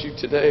bless you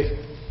today.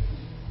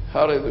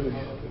 Hallelujah.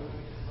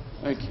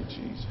 Thank you,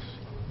 Jesus.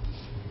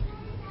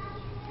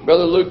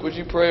 Brother Luke, would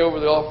you pray over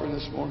the offering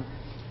this morning?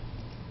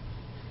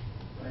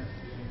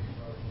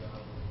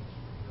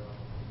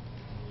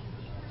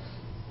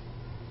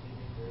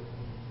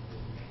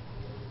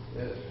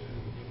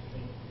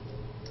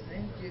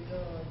 Thank you,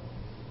 God.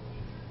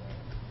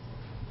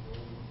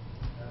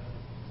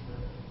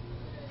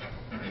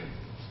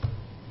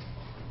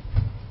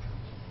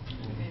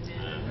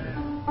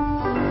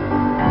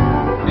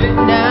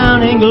 Written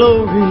down in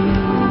glory,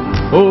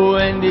 oh,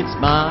 and it's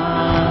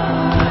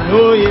mine,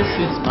 oh, yes,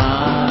 it's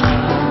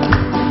mine.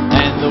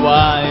 And the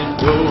white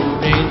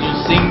robed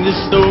angels sing the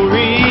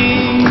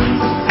story,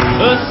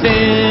 a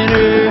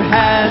sinner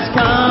has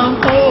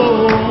come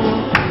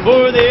home,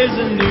 for there's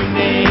a new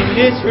name,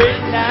 it's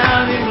written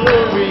down in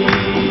glory,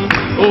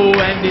 oh,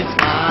 and it's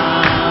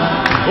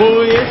mine,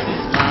 oh, yes,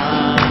 it's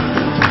mine.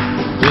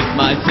 With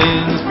my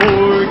sins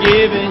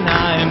forgiven,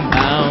 I am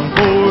bound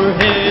for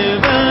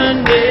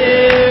heaven,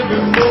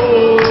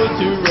 evermore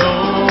to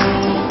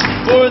roam.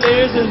 For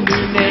there's a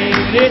new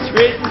name, it's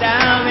written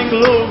down in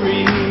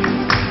glory.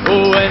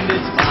 Oh, and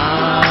it's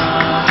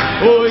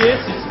mine. Oh, yes,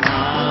 it's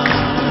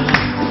mine.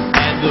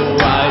 And the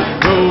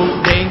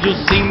white-robed angels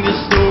sing the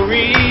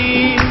story.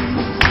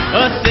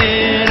 A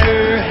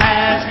sinner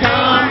has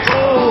come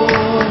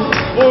home.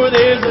 For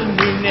there's a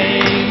new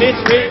name, it's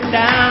written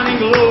down in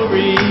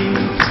glory.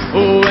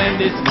 Oh,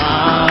 and it's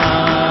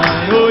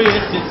mine. Oh,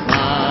 yes, it's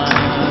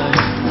mine.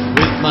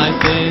 With my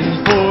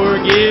sins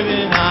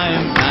forgiven, I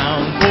am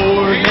bound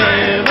for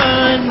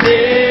heaven,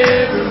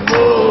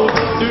 evermore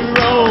to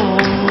roam.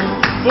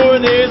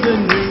 For there's a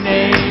new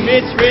name,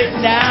 it's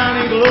written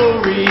down in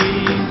glory.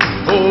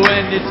 Oh,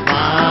 and it's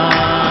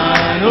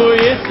mine. Oh,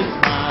 yes, it's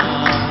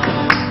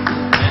mine.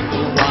 And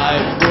the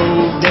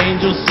white-robed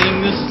angels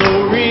sing the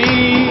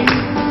story.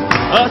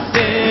 A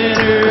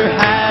sinner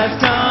has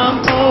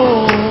come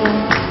home.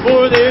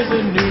 For there's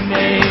a new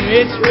name,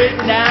 it's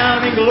written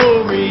down in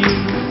glory.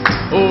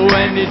 Oh,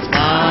 and it's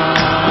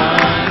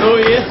mine. Oh,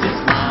 yes,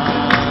 it's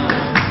mine.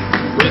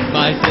 With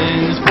my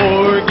sins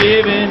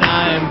forgiven,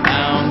 I am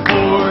bound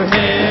for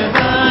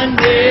heaven,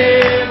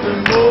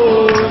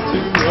 evermore to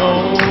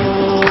roam.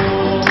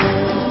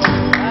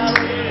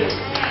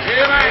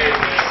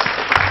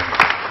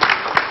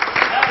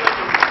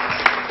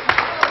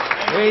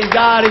 Praise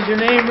God. Is your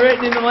name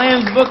written in the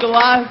Lamb's Book of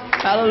Life?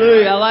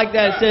 Hallelujah. I like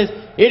that. It says,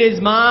 it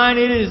is mine,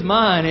 it is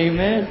mine.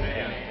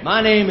 Amen.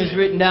 My name is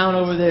written down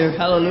over there.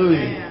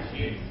 Hallelujah.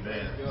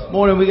 This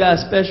morning we got a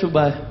special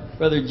by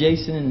Brother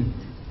Jason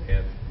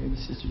and maybe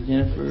Sister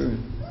Jennifer and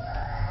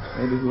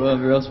maybe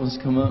whoever else wants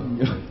to come up and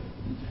go.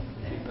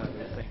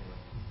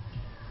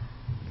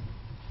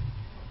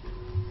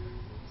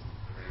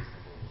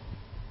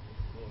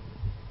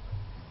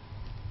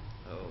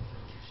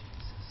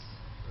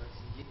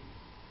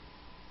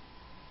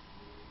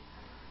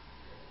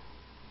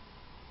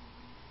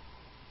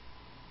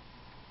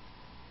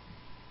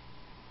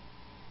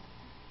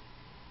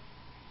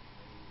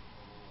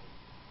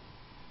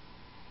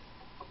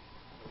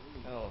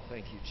 Oh,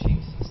 thank you,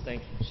 Jesus.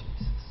 Thank you, Jesus.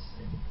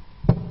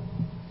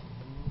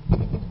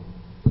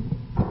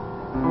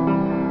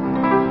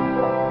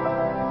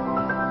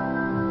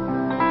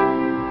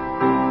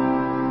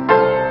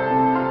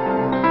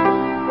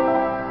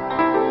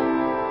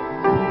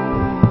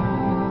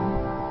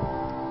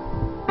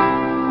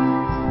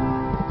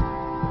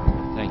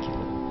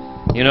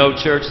 You know,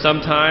 church,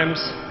 sometimes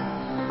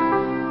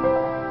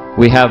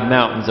we have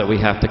mountains that we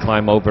have to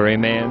climb over,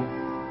 amen?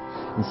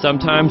 And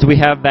sometimes we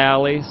have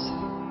valleys.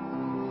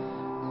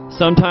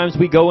 Sometimes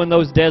we go in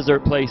those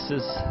desert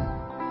places.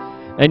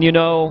 And you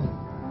know,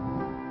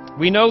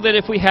 we know that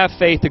if we have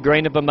faith, a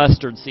grain of a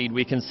mustard seed,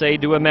 we can say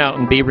to a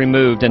mountain, be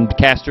removed, and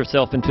cast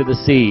yourself into the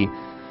sea.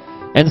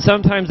 And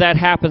sometimes that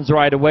happens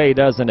right away,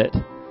 doesn't it?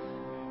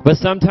 But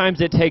sometimes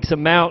it takes a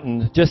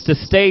mountain just to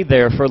stay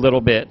there for a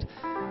little bit,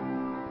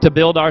 to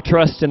build our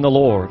trust in the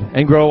Lord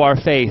and grow our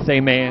faith,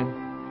 amen?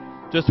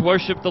 Just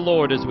worship the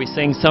Lord as we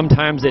sing,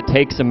 sometimes it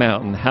takes a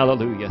mountain.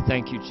 Hallelujah.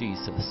 Thank you,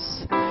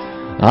 Jesus.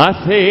 I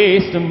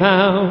faced a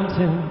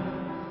mountain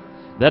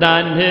that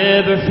I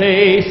never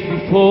faced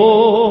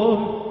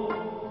before.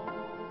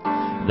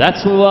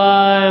 That's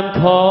why I'm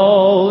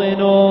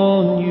calling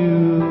on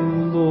you,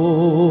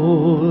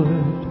 Lord.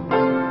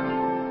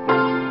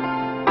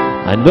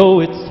 I know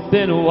it's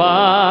been a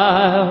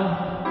while,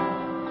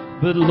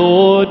 but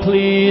Lord,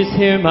 please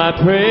hear my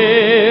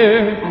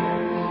prayer.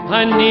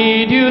 I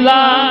need you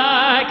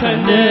like I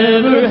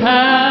never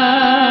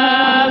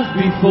have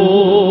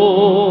before.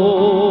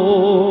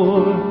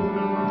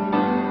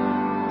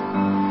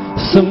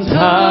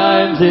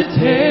 Sometimes it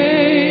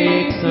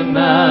takes a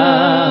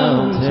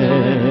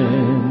mountain,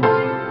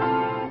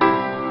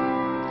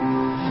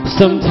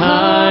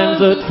 sometimes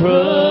a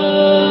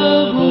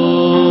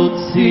troubled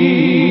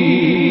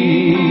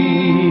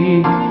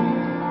sea,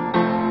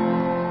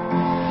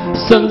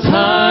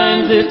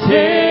 sometimes it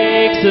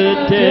takes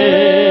a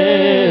desert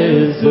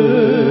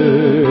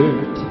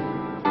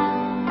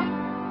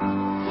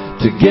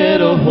to get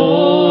a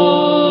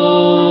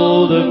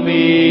hold of me.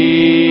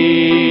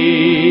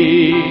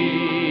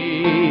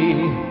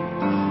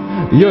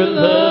 Your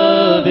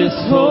love is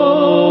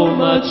so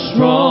much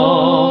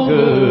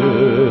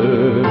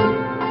stronger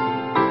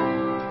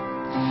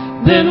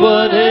than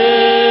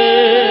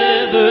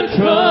whatever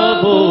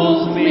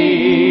troubles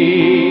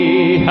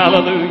me.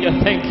 Hallelujah.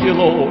 Thank you,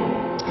 Lord.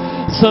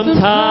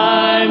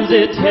 Sometimes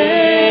it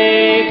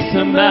takes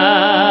a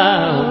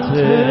mountain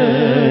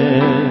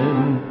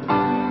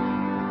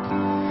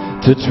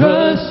to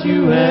trust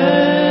you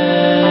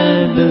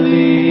and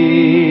believe.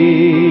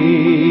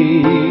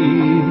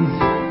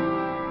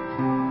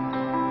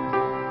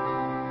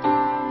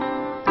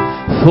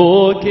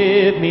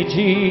 Forgive me,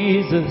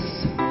 Jesus.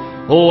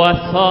 Oh, I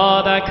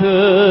thought I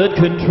could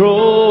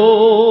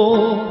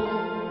control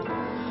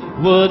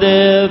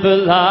whatever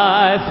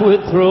life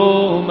would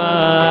throw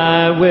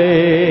my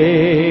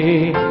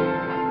way.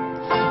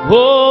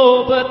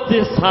 Oh, but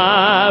this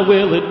I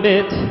will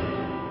admit,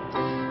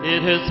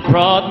 it has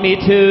brought me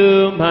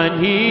to my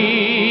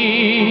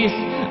knees.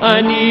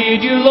 I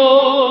need you,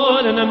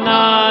 Lord, and I'm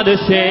not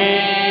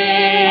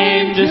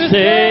ashamed to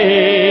say,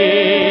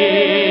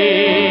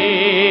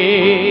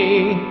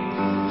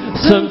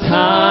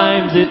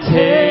 sometimes it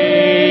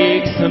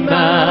takes a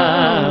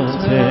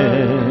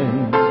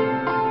mountain,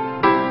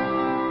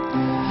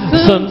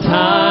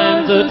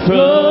 sometimes a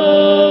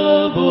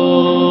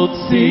troubled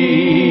sea,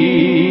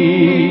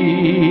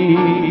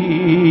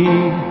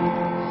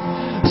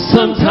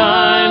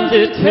 sometimes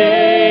it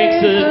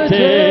takes a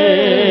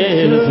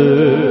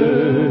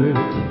desert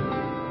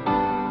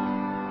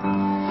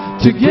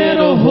to get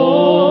a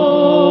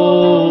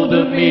hold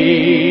of me.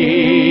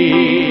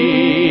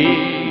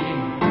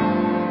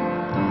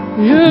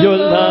 Your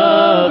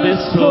love is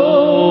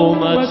so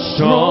much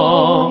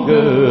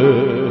stronger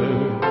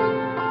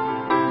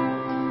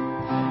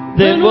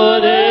than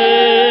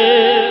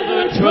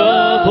whatever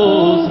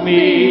troubles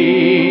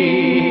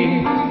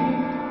me.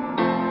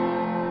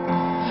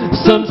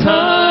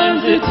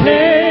 Sometimes it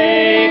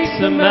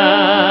takes a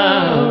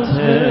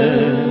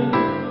mountain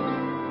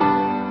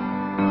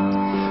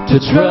to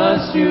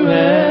trust you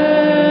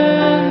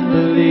and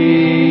believe.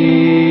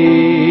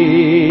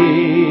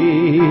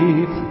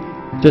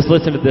 Just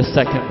listen to this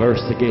second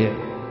verse again.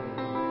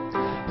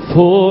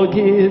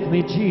 Forgive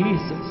me,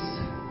 Jesus.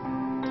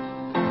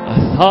 I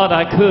thought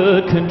I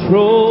could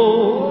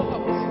control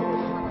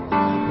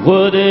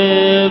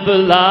whatever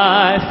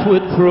life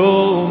would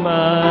throw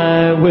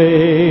my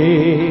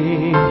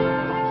way.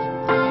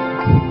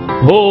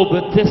 Oh,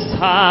 but this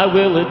I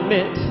will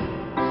admit,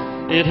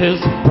 it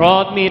has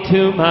brought me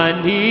to my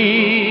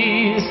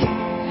knees.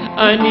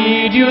 I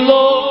need you,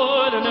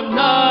 Lord, and I'm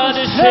not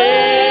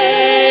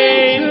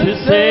ashamed to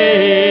say,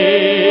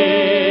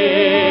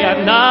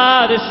 I'm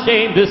not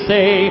ashamed to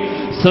say,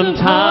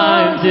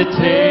 sometimes it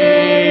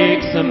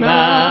takes a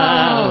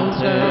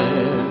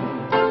mountain,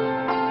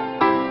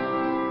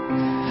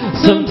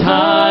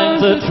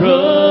 sometimes a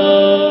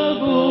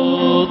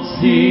troubled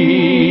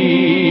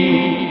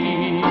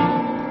sea,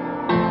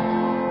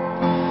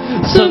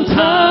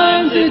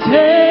 sometimes it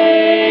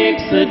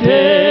takes a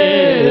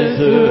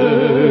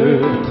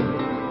desert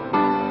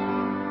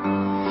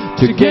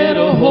to get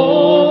a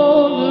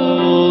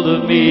hold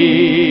of me.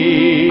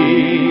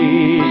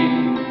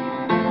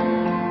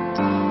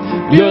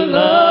 Your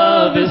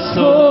love is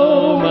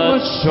so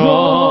much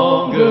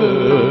stronger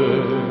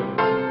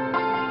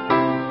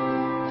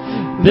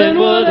than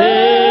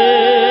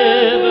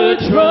whatever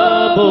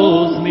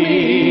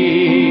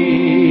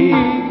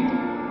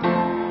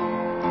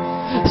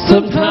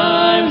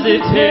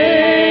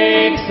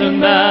takes a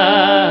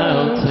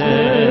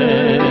mountain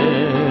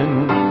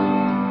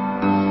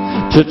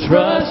to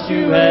trust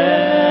you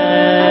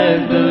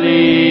and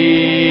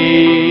believe.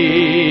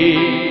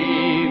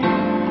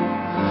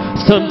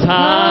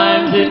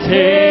 Sometimes it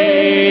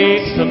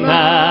takes a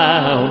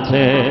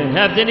mountain.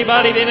 Has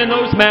anybody been in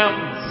those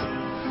mountains?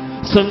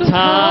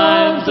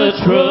 Sometimes a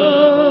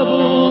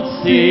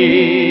troubled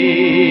sea.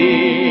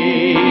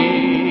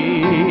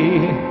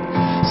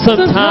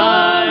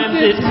 Sometimes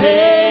it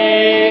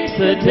takes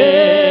a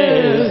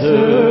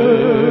desert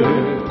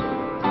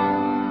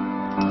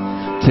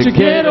to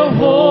get a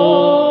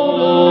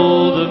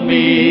hold of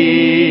me.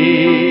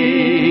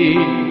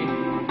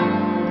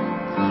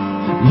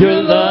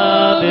 Your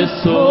love is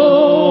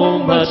so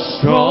much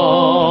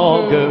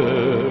stronger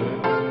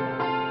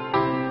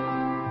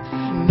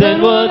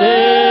than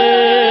whatever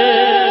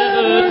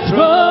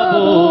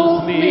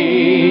troubles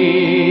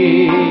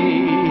me.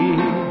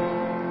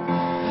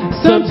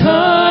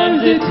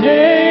 Sometimes it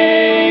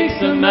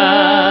takes a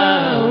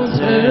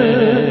mountain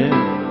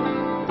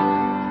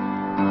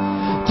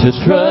to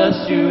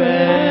trust you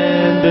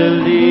and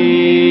believe.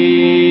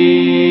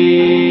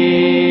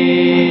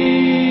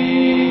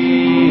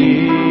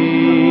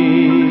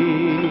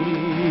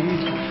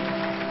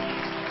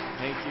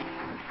 Thank you.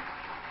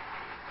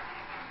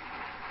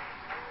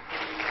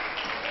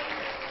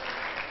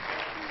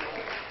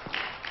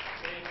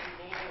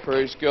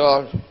 Praise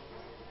God.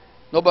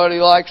 Nobody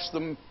likes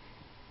them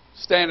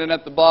standing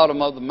at the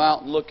bottom of the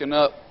mountain looking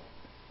up.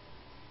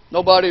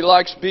 Nobody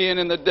likes being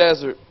in the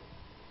desert.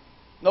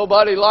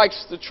 Nobody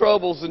likes the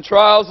troubles and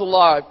trials of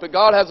life. But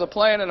God has a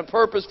plan and a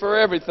purpose for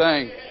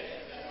everything.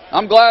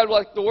 I'm glad,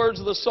 like the words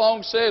of the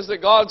song says,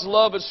 that God's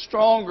love is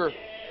stronger.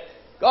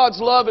 God's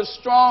love is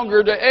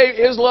stronger.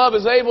 His love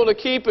is able to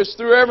keep us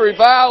through every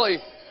valley,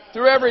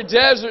 through every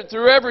desert,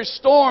 through every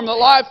storm that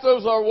life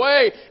throws our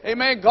way.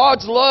 Amen.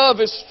 God's love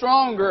is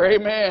stronger.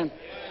 Amen.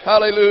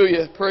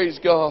 Hallelujah. Praise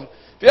God.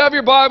 If you have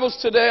your Bibles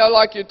today, I'd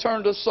like you to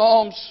turn to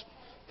Psalms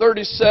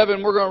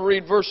 37. We're going to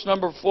read verse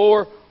number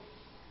 4.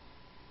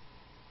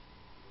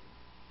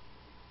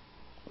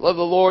 I love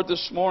the Lord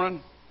this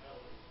morning.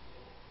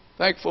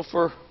 Thankful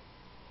for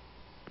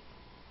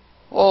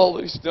all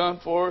that He's done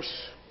for us.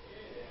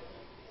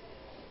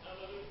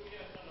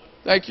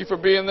 Thank you for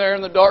being there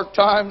in the dark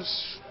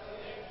times,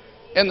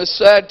 in the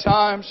sad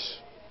times,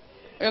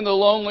 in the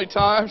lonely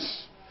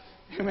times.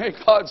 Amen.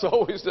 God's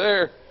always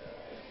there.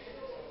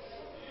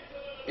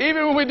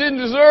 Even when we didn't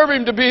deserve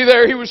Him to be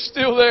there, He was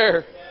still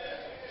there.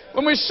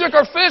 When we shook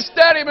our fist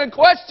at Him and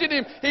questioned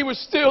Him, He was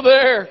still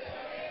there.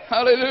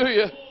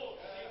 Hallelujah.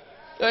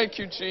 Thank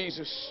you,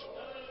 Jesus.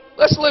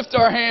 Let's lift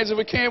our hands if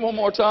we can one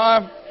more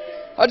time.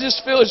 I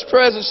just feel His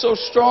presence so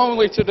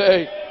strongly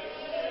today.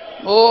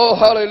 Oh,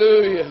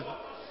 hallelujah.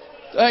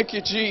 Thank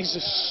you,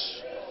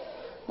 Jesus.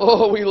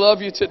 Oh, we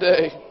love You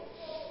today.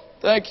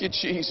 Thank you,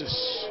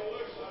 Jesus.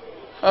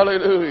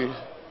 Hallelujah.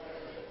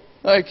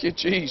 Thank you,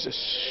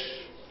 Jesus.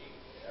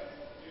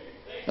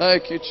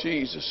 Thank you,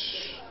 Jesus.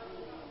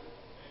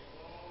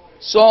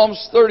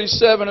 Psalms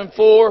 37 and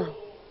 4.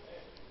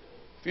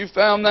 If you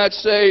found that,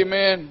 say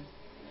amen.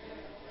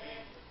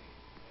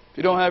 If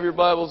you don't have your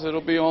Bibles, it'll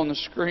be on the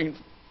screen.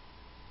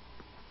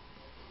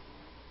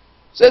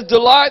 It says,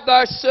 delight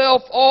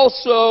thyself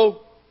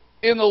also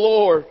in the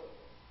Lord,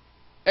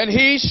 and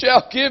He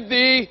shall give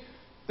thee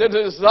the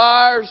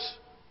desires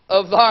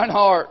of thine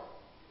heart.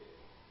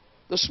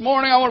 This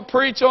morning I want to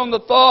preach on the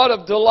thought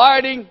of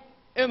delighting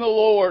in the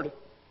Lord.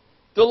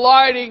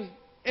 Delighting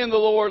in the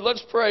Lord.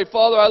 Let's pray.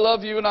 Father, I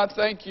love You and I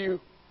thank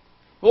You,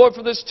 Lord,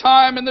 for this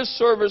time in this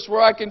service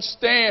where I can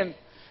stand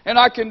and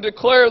I can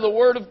declare the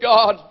Word of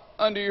God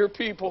unto Your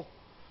people.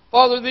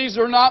 Father, these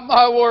are not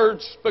my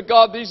words, but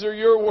God, these are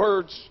Your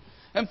words.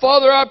 And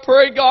Father, I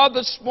pray, God,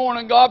 this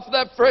morning, God, for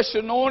that fresh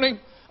anointing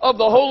of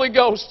the Holy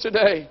Ghost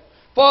today.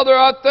 Father,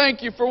 I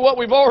thank You for what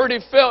we've already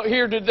felt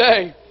here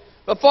today.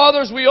 But Father,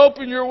 as we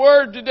open Your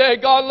Word today,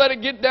 God, let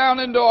it get down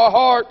into our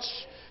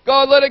hearts.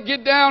 God, let it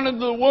get down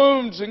into the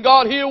wounds. And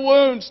God, heal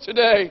wounds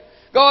today.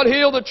 God,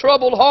 heal the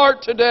troubled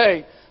heart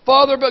today.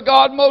 Father, but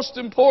God, most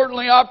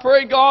importantly, I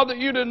pray, God, that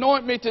You'd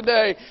anoint me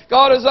today.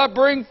 God, as I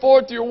bring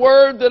forth Your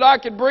Word, that I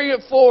could bring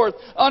it forth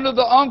under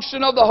the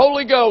unction of the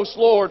Holy Ghost,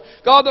 Lord.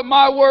 God, that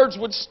my words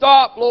would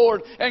stop,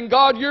 Lord, and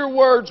God, Your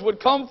words would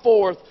come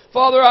forth.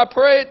 Father, I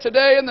pray it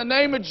today in the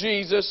name of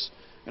Jesus.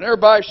 And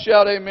everybody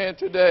shout amen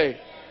today.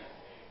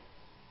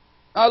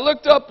 I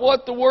looked up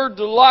what the word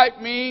delight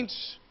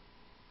means.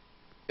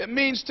 It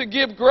means to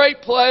give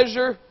great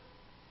pleasure,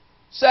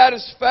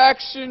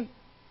 satisfaction,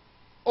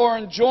 or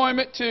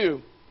enjoyment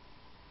to.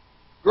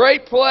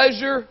 Great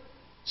pleasure,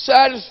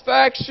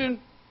 satisfaction,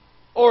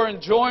 or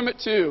enjoyment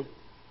to.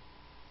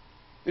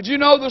 Did you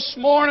know this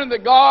morning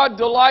that God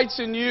delights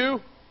in you?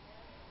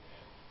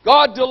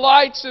 God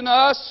delights in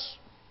us.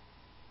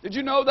 Did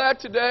you know that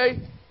today?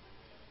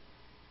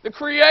 The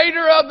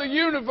Creator of the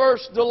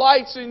universe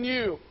delights in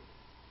you.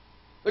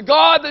 The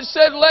God that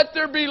said, let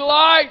there be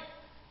light,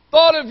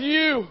 thought of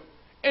you,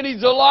 and He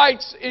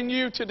delights in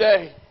you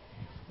today.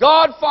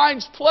 God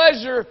finds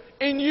pleasure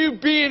in you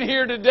being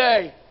here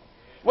today.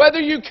 Whether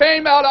you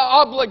came out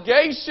of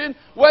obligation,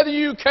 whether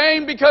you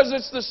came because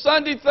it's the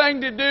Sunday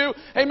thing to do,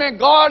 amen,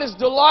 God is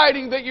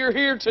delighting that you're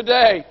here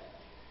today.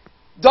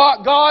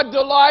 God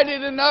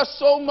delighted in us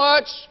so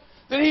much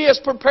that He has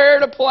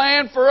prepared a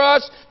plan for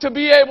us to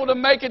be able to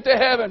make it to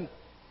heaven.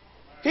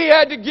 He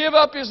had to give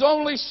up His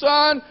only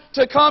Son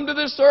to come to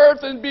this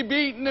earth and be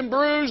beaten and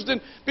bruised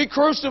and be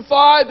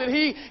crucified, that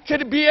He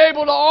could be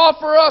able to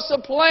offer us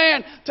a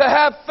plan to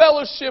have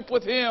fellowship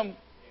with Him.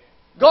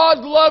 God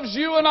loves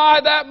you and I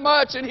that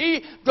much, and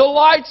He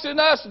delights in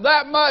us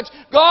that much.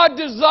 God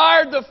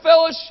desired the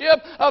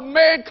fellowship of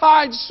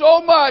mankind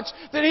so much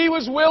that He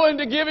was willing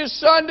to give His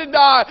Son to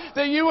die,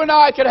 that you and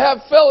I could have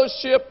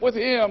fellowship with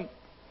Him.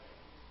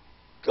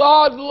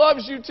 God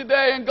loves you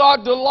today, and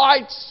God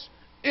delights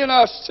in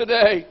us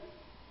today.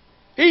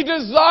 He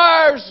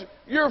desires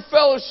your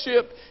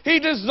fellowship. He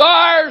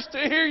desires to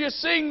hear you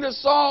sing the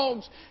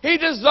songs. He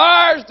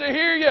desires to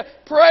hear you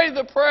pray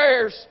the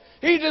prayers.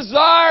 He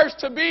desires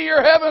to be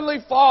your Heavenly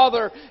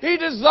Father. He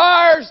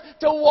desires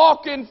to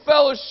walk in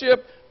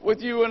fellowship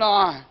with you and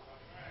I.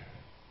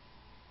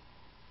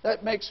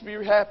 That makes me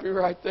happy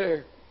right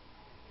there.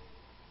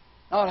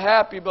 Not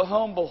happy, but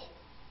humble.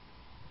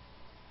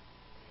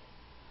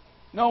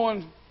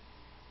 Knowing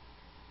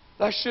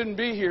that I shouldn't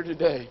be here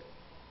today.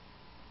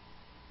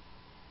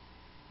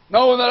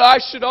 Knowing that I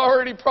should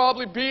already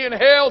probably be in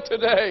hell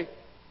today.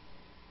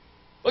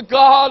 But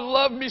God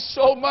loved me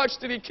so much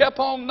that He kept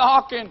on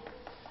knocking.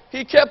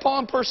 He kept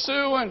on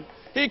pursuing.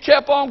 He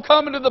kept on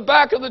coming to the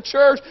back of the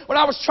church when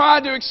I was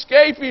trying to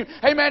escape Him.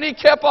 Amen. He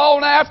kept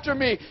on after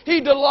me.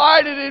 He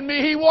delighted in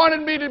me. He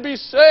wanted me to be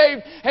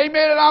saved.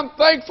 Amen. And I'm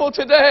thankful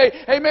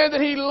today, amen,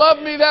 that He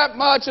loved me that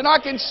much. And I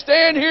can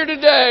stand here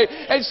today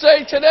and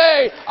say,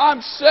 today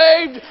I'm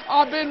saved.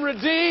 I've been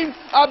redeemed.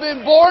 I've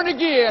been born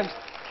again.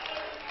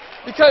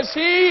 Because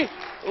He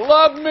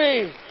loved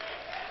me.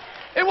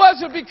 It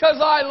wasn't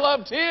because I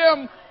loved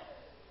Him.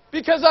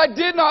 Because I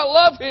did not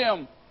love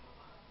Him.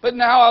 But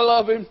now I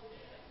love Him.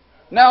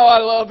 Now I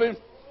love Him.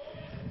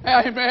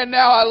 Amen.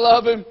 Now I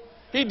love Him.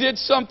 He did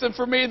something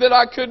for me that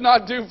I could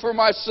not do for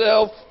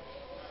myself.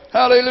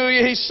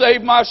 Hallelujah. He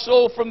saved my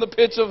soul from the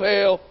pits of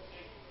hell.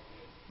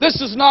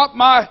 This is not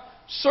my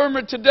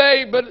sermon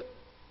today, but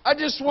I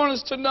just want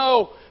us to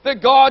know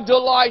that God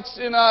delights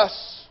in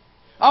us.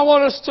 I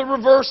want us to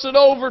reverse it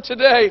over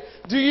today.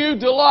 Do you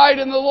delight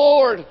in the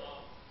Lord?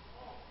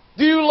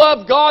 Do you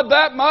love God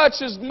that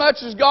much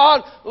as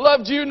God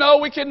loved you? No,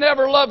 we can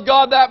never love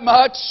God that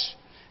much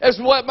as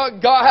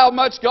how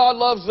much God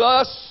loves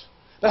us.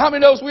 But how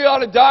many knows we ought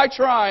to die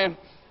trying?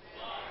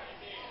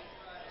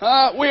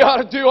 We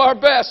ought to do our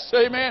best,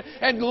 amen,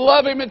 and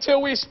love Him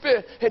until we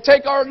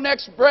take our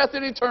next breath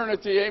in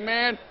eternity,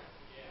 amen.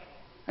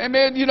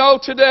 Amen. You know,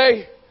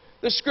 today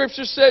the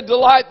Scripture said,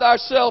 delight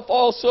thyself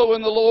also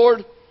in the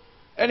Lord,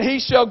 and He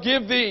shall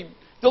give thee.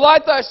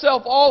 Delight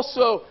thyself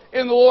also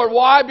in the Lord.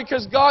 Why?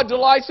 Because God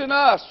delights in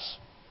us.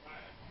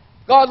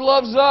 God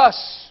loves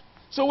us.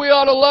 So we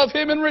ought to love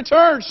Him in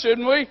return,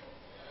 shouldn't we?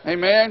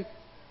 Amen.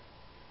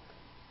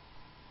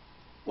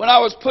 When I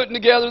was putting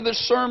together this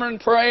sermon,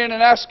 praying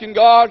and asking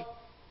God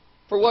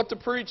for what to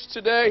preach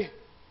today,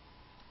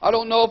 I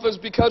don't know if it's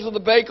because of the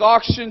bake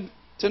auction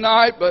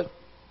tonight, but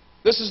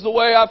this is the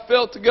way I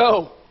felt to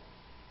go.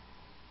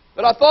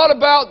 But I thought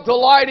about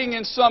delighting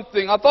in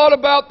something. I thought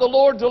about the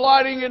Lord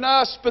delighting in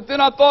us, but then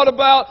I thought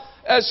about,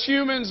 as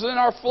humans in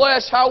our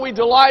flesh, how we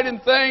delight in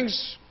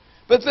things.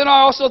 But then I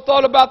also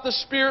thought about the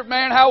spirit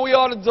man, how we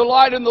ought to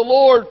delight in the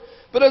Lord.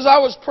 But as I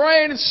was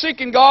praying and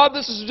seeking God,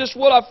 this is just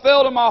what I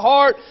felt in my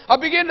heart, I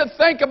began to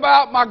think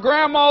about my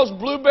grandma's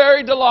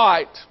blueberry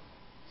delight.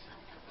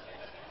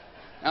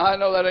 Now I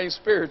know that ain't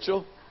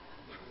spiritual.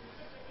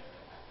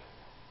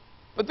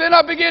 But then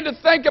I began to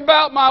think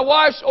about my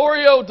wife's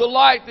Oreo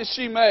delight that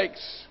she makes.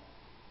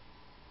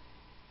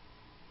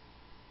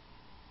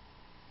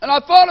 And I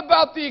thought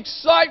about the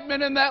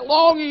excitement and that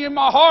longing in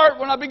my heart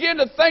when I began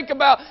to think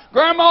about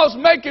Grandma's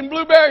making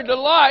blueberry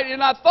delight.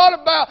 And I thought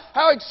about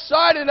how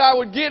excited I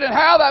would get and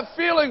how that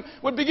feeling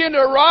would begin to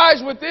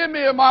arise within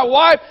me. And my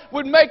wife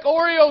would make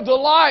Oreo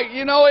delight.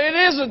 You know, it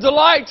is a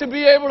delight to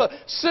be able to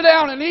sit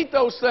down and eat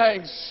those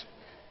things.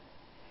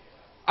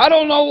 I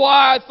don't know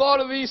why I thought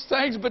of these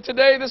things, but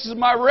today this is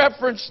my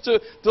reference to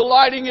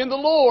delighting in the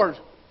Lord.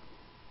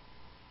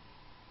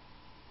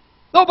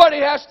 Nobody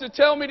has to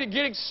tell me to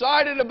get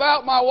excited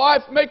about my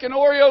wife making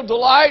Oreo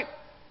delight.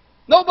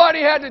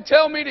 Nobody had to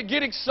tell me to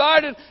get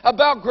excited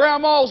about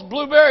Grandma's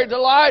blueberry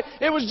delight.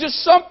 It was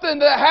just something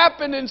that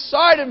happened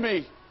inside of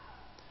me.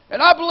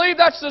 And I believe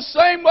that's the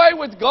same way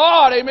with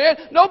God, amen.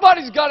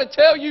 Nobody's got to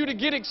tell you to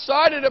get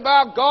excited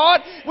about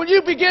God. When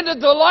you begin to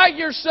delight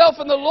yourself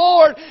in the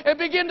Lord and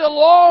begin to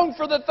long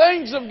for the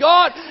things of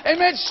God,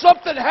 amen,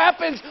 something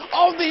happens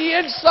on the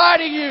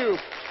inside of you.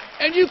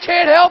 And you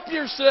can't help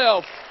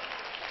yourself.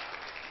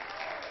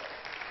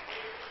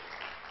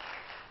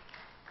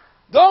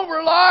 Don't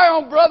rely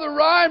on Brother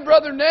Ryan,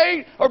 Brother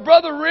Nate, or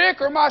Brother Rick,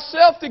 or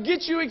myself to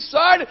get you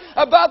excited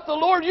about the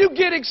Lord. You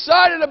get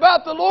excited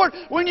about the Lord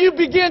when you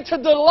begin to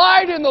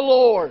delight in the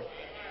Lord.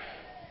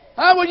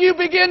 When you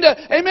begin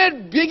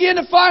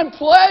to find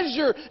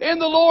pleasure in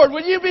the Lord.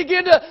 When you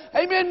begin to,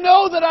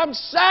 know that I'm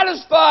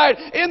satisfied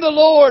in the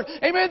Lord.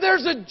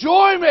 There's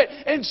enjoyment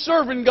in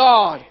serving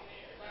God.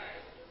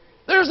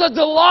 There's a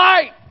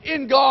delight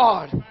in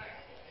God.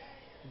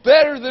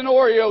 Better than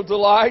Oreo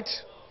delight.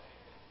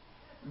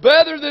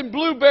 Better than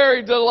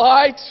blueberry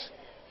delight.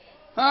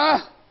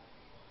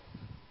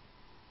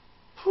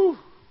 Whew.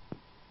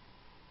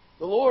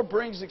 The Lord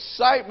brings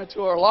excitement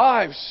to our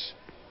lives.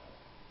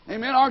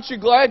 Amen. Aren't you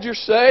glad you're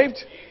saved?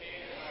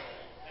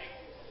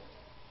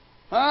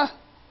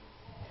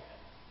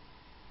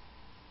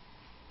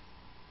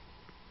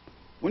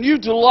 When you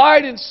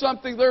delight in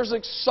something, there's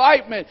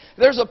excitement.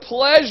 There's a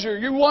pleasure.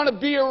 You want to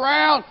be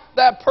around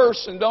that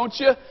person, don't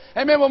you?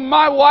 Amen. When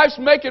my wife's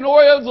making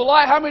Oreos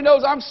delight, how many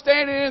knows I'm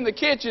standing in the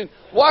kitchen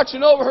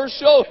watching over her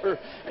shoulder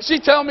and she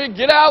telling me,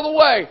 get out of the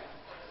way.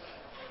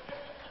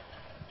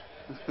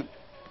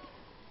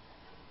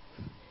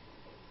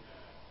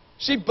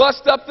 She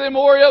busts up them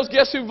Oreos.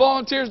 Guess who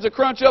volunteers to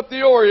crunch up the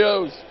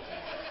Oreos?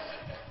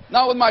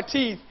 Not with my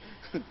teeth.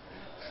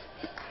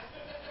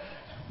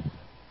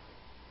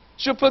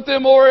 She'll put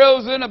them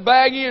Oreos in a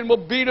baggie and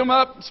we'll beat them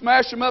up,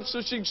 smash them up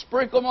so she can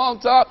sprinkle them on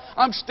top.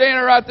 I'm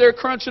standing right there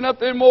crunching up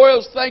them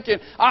Oreos thinking,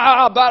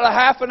 about a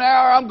half an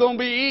hour I'm going to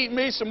be eating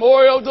me some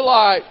Oreo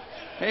delight.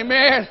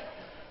 Amen.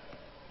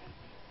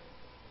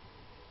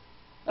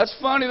 That's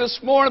funny this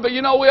morning, but we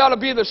ought to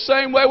be the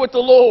same way with the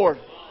Lord.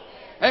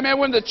 Amen.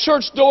 When the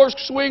church doors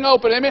swing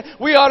open, amen,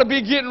 we ought to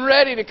be getting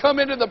ready to come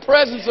into the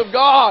presence of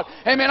God.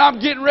 Amen. I'm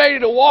getting ready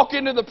to walk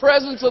into the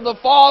presence of the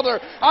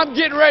Father. I'm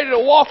getting ready to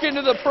walk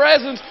into the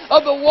presence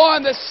of the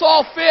one that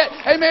saw fit,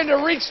 amen,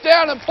 to reach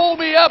down and pull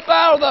me up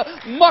out of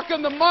the muck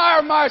and the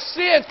mire of my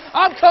sins.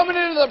 I'm coming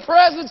into the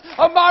presence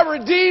of my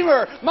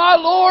Redeemer, my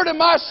Lord and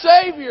my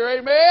Savior.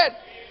 Amen.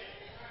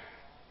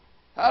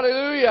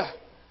 Hallelujah.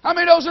 How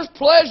many knows there's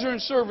pleasure in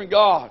serving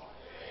God?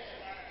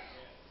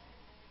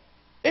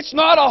 It's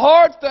not a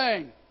hard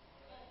thing.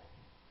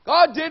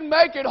 God didn't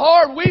make it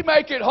hard. We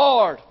make it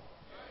hard.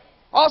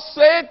 I'll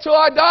say it till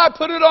I die.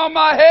 Put it on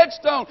my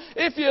headstone.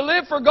 If you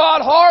live for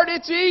God hard,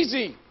 it's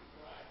easy.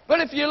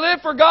 But if you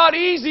live for God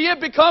easy, it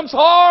becomes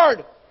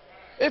hard.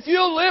 If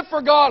you'll live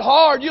for God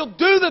hard, you'll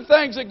do the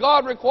things that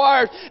God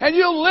requires. And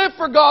you'll live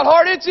for God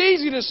hard, it's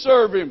easy to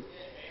serve Him.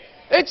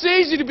 It's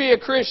easy to be a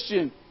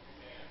Christian.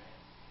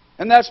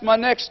 And that's my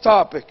next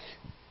topic.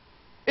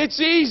 It's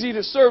easy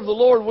to serve the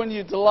Lord when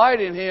you delight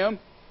in Him.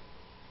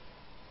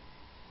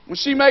 When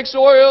she makes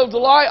Oreo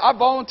delight, I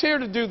volunteer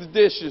to do the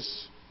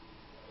dishes.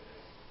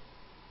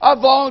 I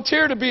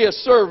volunteer to be a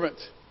servant.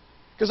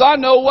 Because I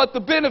know what the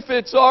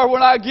benefits are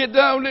when I get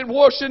done and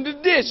washing the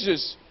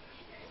dishes.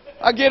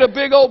 I get a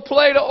big old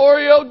plate of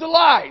Oreo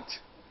delight.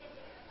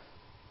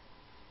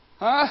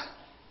 That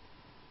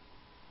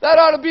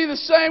ought to be the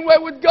same way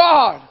with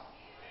God.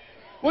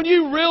 When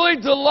you really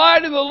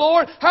delight in the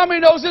Lord, how many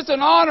knows it's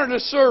an honor to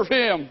serve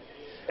Him?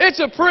 It's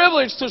a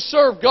privilege to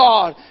serve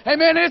God.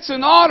 Amen. It's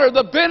an honor.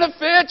 The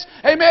benefits,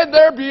 amen,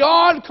 they're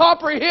beyond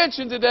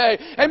comprehension today.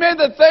 Amen.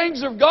 The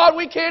things of God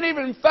we can't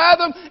even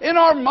fathom in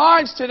our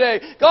minds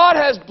today. God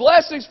has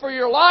blessings for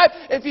your life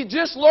if you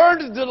just learn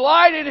to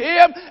delight in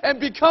Him and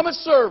become a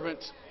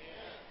servant.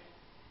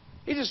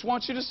 He just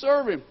wants you to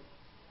serve Him.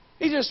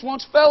 He just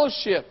wants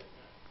fellowship.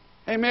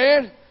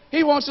 Amen.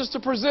 He wants us to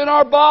present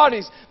our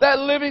bodies, that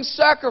living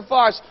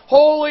sacrifice,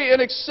 holy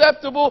and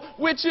acceptable,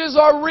 which is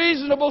our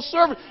reasonable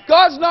service.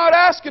 God's not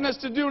asking us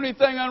to do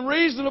anything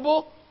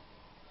unreasonable.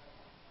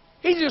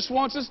 He just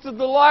wants us to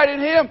delight in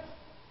Him.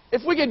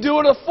 If we could do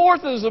it a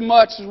fourth as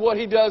much as what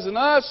He does in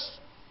us,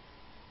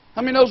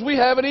 how many knows we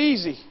have it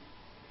easy?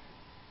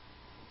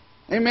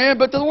 Amen.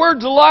 But the word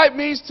delight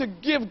means to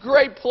give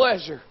great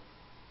pleasure.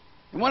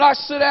 And when I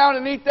sit down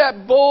and eat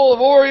that bowl of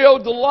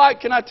Oreo delight,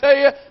 can I tell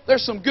you,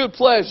 there's some good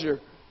pleasure.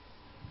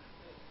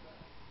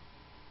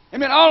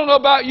 Amen. I don't know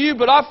about you,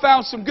 but I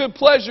found some good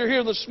pleasure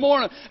here this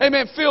morning.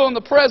 Amen. Feeling the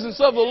presence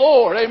of the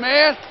Lord.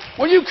 Amen.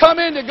 When you come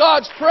into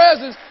God's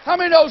presence, how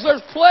many knows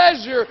there's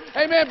pleasure?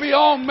 Amen.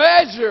 Beyond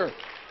measure.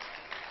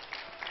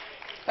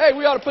 Hey,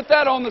 we ought to put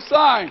that on the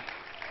sign.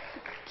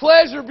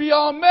 Pleasure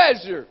beyond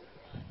measure.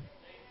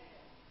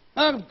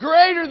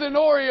 Greater than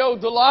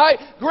Oreo delight,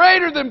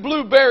 greater than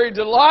blueberry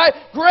delight,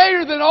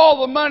 greater than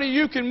all the money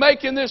you can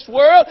make in this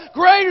world,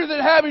 greater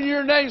than having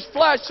your names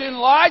flash in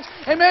lights.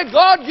 Amen.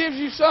 God gives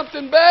you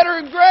something better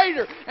and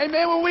greater.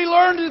 Amen. When we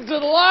learn to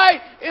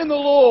delight in the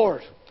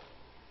Lord,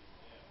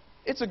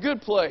 it's a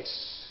good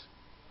place.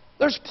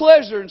 There's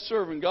pleasure in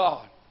serving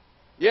God.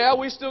 Yeah,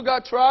 we still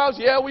got trials.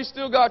 Yeah, we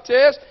still got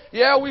tests.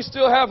 Yeah, we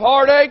still have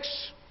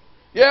heartaches.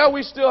 Yeah,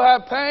 we still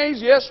have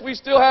pains. Yes, we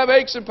still have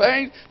aches and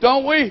pains,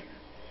 don't we?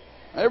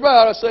 Everybody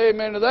ought to say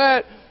amen to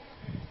that.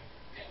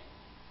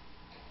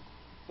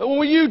 But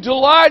when you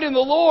delight in the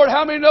Lord,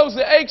 how many knows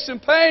the aches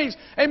and pains,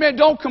 amen,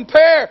 don't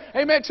compare,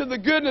 amen, to the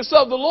goodness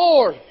of the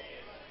Lord?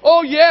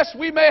 Oh, yes,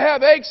 we may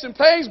have aches and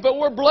pains, but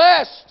we're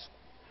blessed.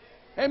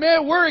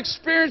 Amen. We're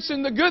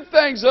experiencing the good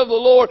things of the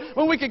Lord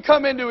when we can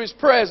come into His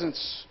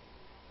presence.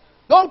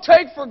 Don't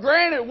take for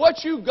granted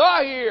what you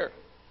got here.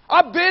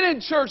 I've been in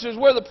churches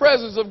where the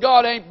presence of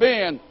God ain't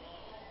been.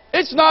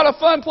 It's not a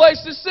fun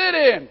place to sit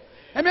in.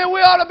 Amen. We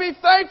ought to be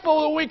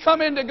thankful that we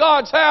come into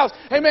God's house.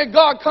 Amen.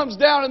 God comes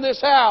down in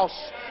this house.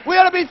 We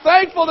ought to be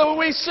thankful that when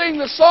we sing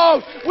the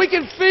songs, we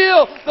can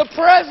feel the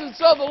presence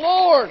of the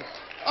Lord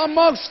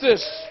amongst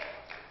us.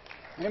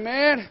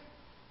 Amen.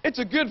 It's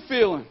a good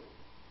feeling.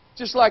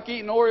 Just like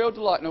eating Oreo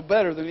Delight. No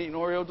better than eating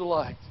Oreo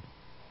Delight.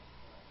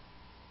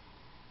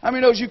 How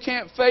many knows you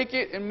can't fake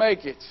it and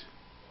make it?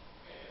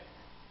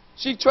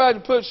 She tried to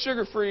put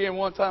sugar-free in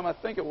one time, I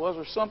think it was,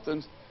 or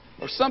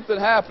something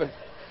happened.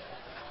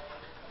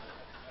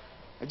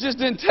 It just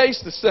didn't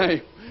taste the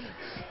same.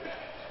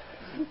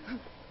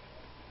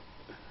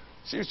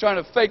 She was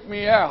trying to fake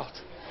me out.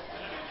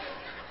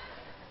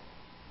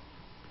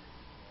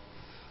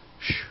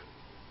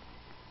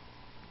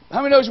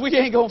 How many knows we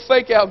ain't going to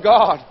fake out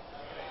God?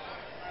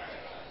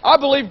 I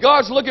believe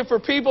God's looking for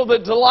people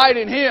that delight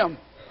in Him.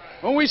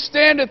 When we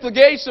stand at the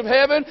gates of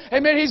heaven,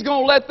 amen, He's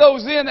going to let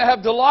those in that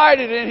have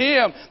delighted in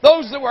Him.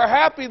 Those that were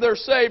happy they're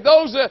saved.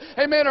 Those that,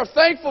 amen, are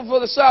thankful for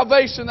the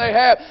salvation they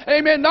have.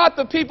 Amen, not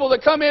the people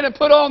that come in and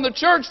put on the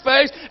church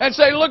face and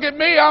say, look at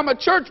me, I'm a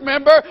church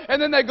member,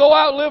 and then they go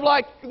out and live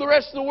like the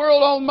rest of the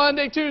world on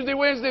Monday, Tuesday,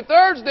 Wednesday,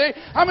 Thursday.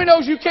 How many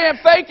knows you can't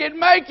fake it,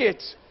 make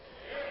it?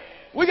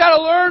 We got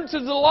to learn to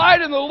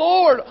delight in the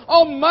Lord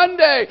on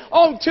Monday,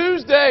 on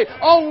Tuesday,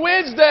 on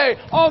Wednesday,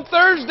 on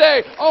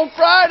Thursday, on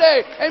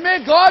Friday.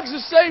 Amen. God's the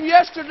same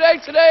yesterday,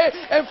 today,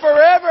 and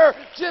forever,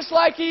 just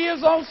like He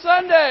is on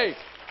Sunday.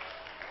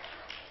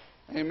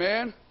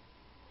 Amen.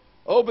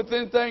 Oh, but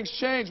then things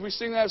change. We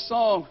sing that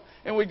song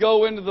and we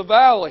go into the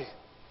valley.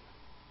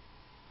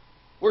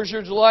 Where's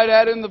your delight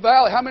at in the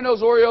valley? How many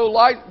knows Oreo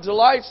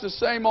Delight's the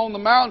same on the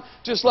mountain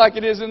just like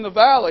it is in the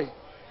valley?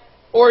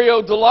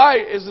 Oreo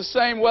Delight is the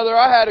same whether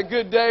I had a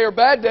good day or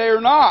bad day or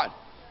not.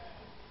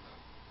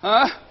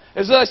 Huh?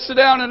 As I sit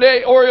down and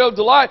eat Oreo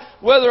Delight,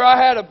 whether I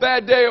had a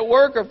bad day at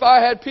work or if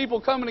I had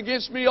people coming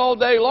against me all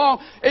day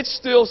long, it's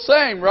still the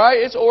same, right?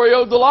 It's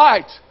Oreo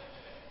Delight.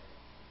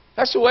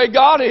 That's the way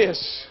God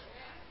is.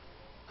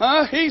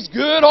 Huh? He's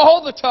good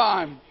all the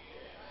time.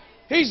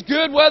 He's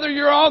good whether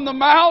you're on the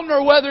mountain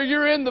or whether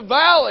you're in the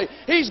valley.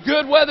 He's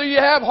good whether you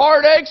have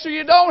heartaches or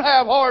you don't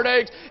have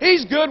heartaches.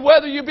 He's good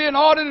whether you're being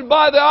audited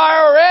by the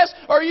IRS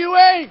or you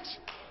ain't.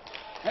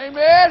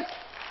 Amen?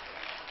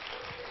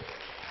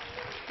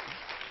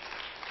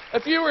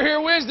 If you were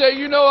here Wednesday,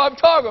 you know what I'm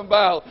talking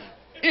about.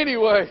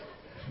 Anyway.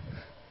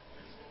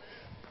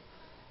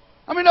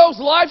 I mean, those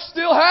life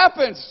still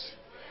happens.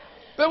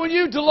 But when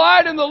you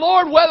delight in the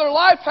Lord, whether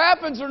life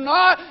happens or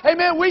not,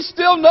 amen, we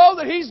still know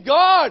that He's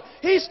God.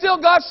 He's still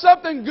got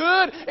something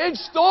good in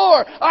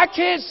store. I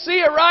can't see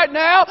it right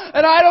now,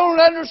 and I don't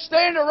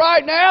understand it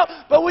right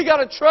now, but we got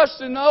to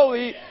trust and know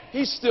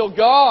He's still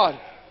God.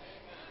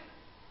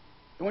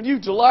 And when you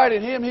delight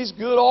in Him, He's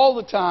good all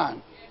the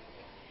time.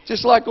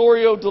 Just like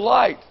Oreo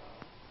Delight.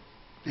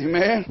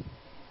 Amen.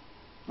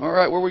 All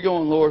right, where are we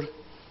going, Lord?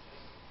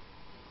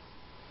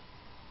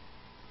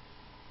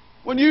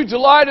 When you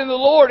delight in the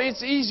Lord,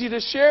 it's easy to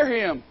share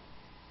Him.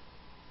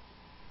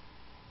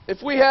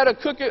 If we had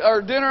a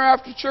or dinner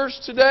after church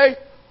today,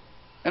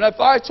 and if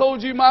I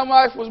told you my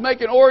wife was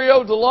making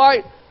Oreo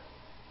Delight,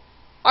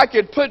 I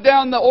could put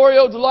down the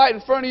Oreo Delight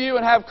in front of you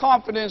and have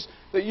confidence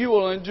that you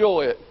will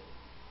enjoy it.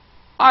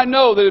 I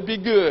know that it'd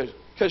be good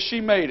because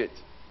she made it.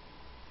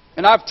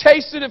 And I've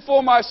tasted it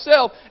for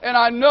myself, and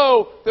I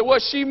know that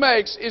what she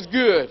makes is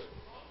good.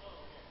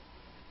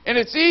 And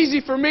it's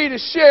easy for me to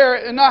share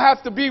it and not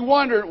have to be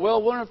wondering,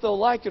 well, wonder if they'll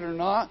like it or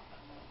not.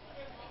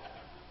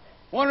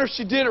 Wonder if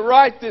she did it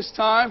right this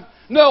time.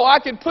 No, I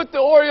can put the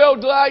Oreo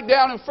Delight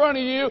down in front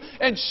of you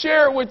and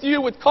share it with you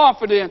with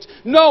confidence,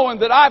 knowing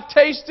that I've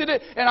tasted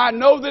it and I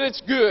know that it's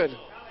good.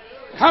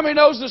 How many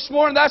knows this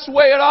morning that's the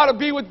way it ought to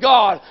be with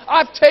God?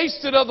 I've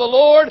tasted of the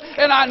Lord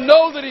and I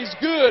know that He's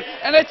good.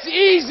 And it's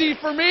easy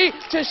for me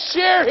to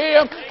share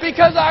Him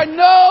because I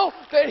know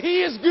that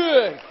He is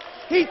good.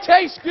 He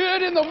tastes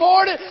good in the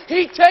morning.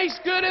 He tastes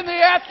good in the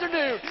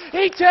afternoon.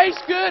 He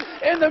tastes good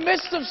in the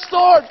midst of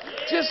storms,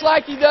 just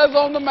like He does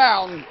on the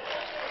mountain.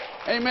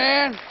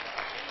 Amen.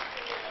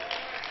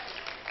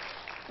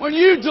 When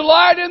you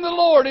delight in the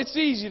Lord, it's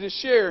easy to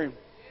share Him.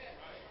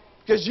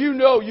 Because you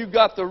know you've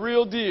got the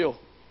real deal.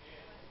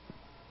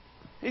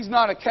 He's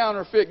not a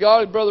counterfeit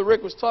God. Brother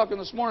Rick was talking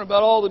this morning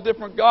about all the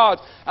different gods.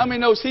 How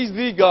many knows He's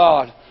the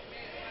God?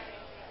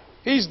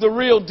 He's the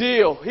real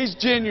deal. He's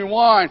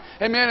genuine.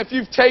 Amen. If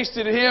you've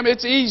tasted Him,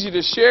 it's easy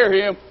to share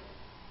Him.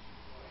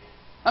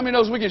 How many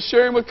knows we can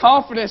share Him with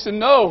confidence and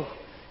know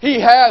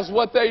He has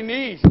what they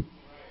need?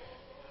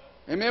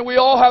 Amen. We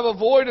all have a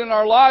void in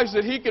our lives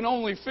that He can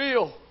only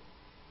fill.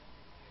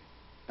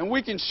 And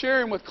we can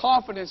share Him with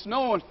confidence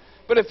knowing.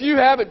 But if you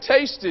haven't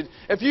tasted,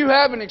 if you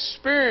haven't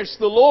experienced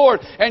the Lord,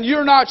 and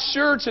you're not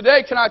sure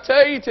today, can I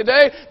tell you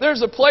today,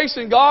 there's a place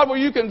in God where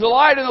you can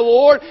delight in the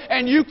Lord,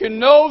 and you can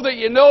know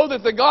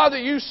that the God that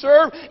you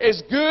serve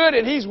is good,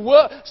 and He's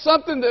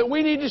something that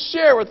we need to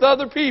share with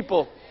other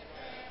people.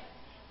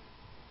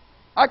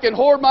 I can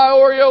hoard my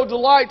Oreo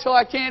Delight till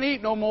I can't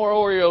eat no more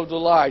Oreo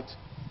Delight.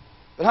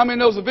 But how many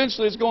knows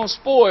eventually it's going to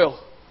spoil?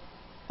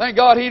 Thank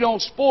God He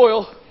don't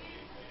spoil.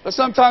 But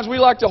sometimes we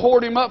like to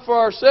hoard Him up for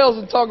ourselves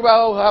and talk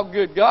about, oh, how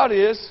good God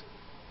is.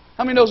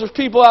 How many knows there's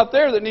people out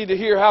there that need to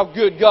hear how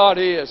good God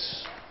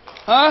is?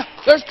 Huh?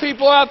 There's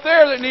people out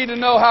there that need to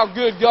know how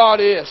good God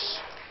is.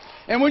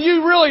 And when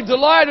you really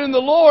delight in the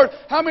Lord,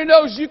 how many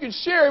knows you can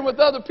share Him with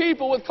other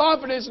people with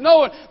confidence,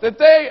 knowing that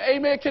they,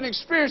 amen, can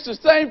experience the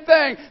same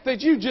thing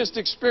that you just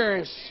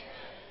experienced.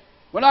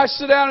 When I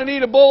sit down and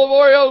eat a bowl of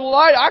Oreo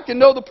Delight, I can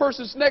know the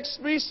person's next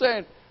to me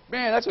saying,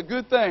 man, that's a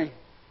good thing.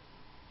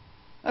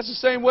 That's the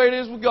same way it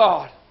is with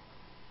God.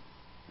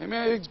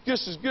 Amen. It's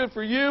just as good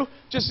for you,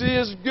 just as He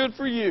is good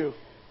for you.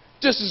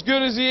 Just as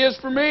good as He is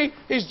for me,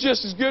 He's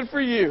just as good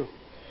for you.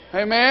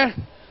 Amen.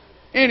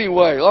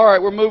 Anyway, all right,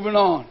 we're moving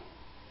on.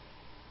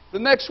 The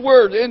next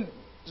word in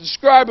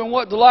describing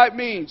what delight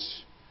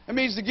means. It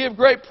means to give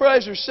great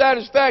pleasure,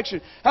 satisfaction.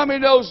 How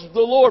many knows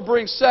the Lord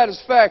brings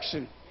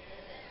satisfaction?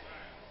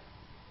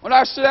 When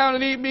I sit down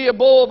and eat me a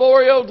bowl of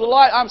Oreo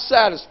Delight, I'm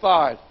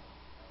satisfied.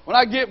 When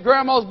I get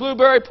Grandma's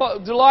Blueberry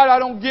Delight, I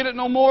don't get it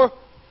no more.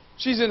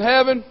 She's in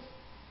heaven.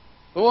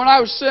 But when I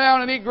would sit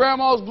down and eat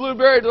Grandma's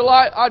Blueberry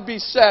Delight, I'd be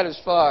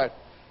satisfied.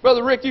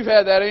 Brother Rick, you've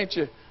had that, ain't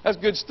you? That's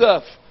good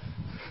stuff.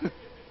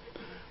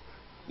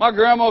 My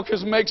grandma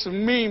could make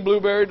some mean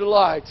Blueberry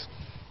Delights.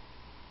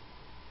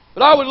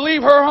 But I would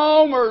leave her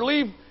home, or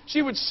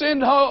she would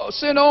send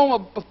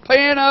home a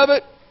pan of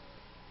it,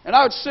 and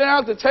I would sit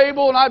down at the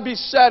table and I'd be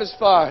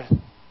satisfied.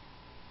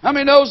 How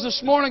many knows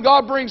this morning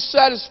God brings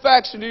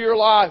satisfaction to your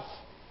life?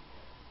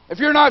 If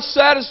you're not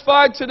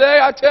satisfied today,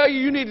 I tell you,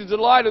 you need to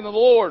delight in the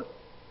Lord.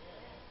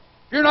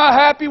 If you're not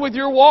happy with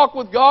your walk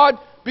with God,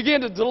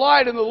 begin to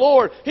delight in the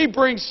Lord. He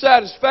brings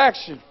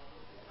satisfaction.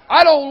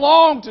 I don't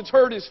long to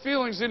hurt His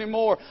feelings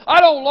anymore. I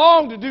don't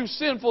long to do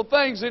sinful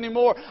things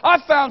anymore. I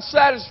found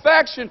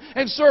satisfaction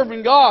in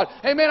serving God.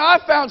 Amen. I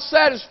found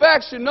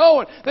satisfaction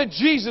knowing that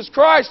Jesus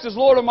Christ is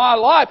Lord of my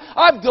life.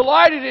 I've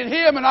delighted in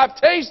Him, and I've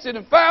tasted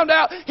and found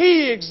out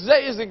He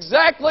is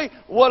exactly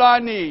what I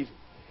need.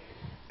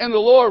 And the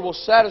Lord will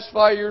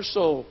satisfy your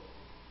soul.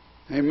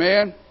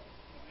 Amen.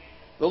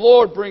 The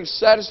Lord brings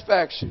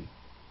satisfaction.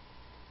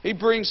 He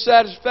brings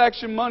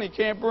satisfaction money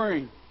can't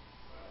bring.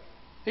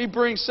 He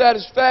brings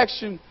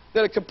satisfaction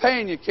that a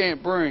companion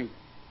can't bring.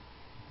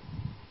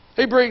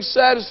 He brings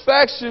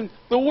satisfaction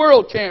the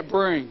world can't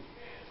bring.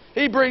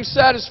 He brings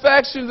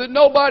satisfaction that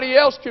nobody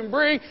else can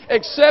bring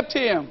except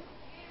Him.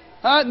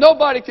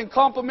 Nobody can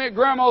compliment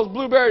Grandma's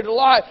Blueberry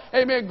Delight.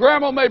 Amen.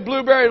 Grandma made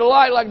Blueberry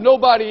Delight like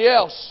nobody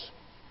else.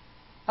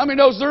 How many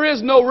knows there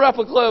is no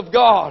replica of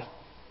God?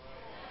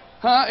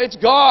 It's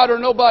God or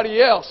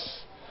nobody else.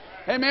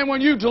 Amen. When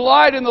you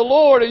delight in the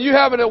Lord and you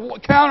have an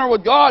encounter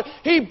with God,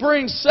 He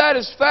brings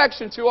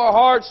satisfaction to our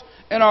hearts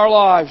and our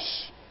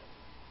lives.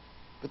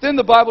 But then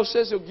the Bible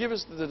says He'll give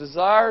us the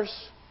desires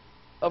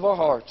of our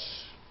hearts.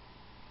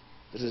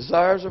 The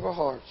desires of our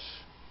hearts.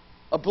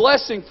 A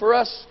blessing for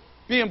us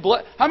being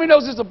blessed. How many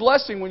knows it's a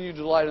blessing when you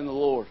delight in the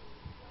Lord?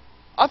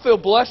 I feel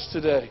blessed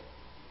today.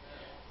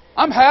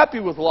 I'm happy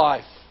with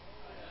life.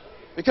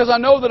 Because I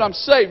know that I'm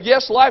saved.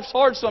 Yes, life's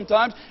hard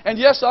sometimes. And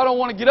yes, I don't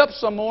want to get up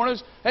some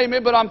mornings.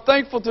 Amen. But I'm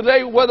thankful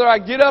today whether I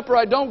get up or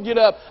I don't get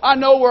up. I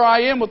know where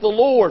I am with the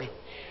Lord.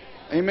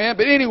 Amen.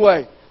 But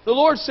anyway, the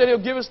Lord said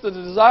He'll give us the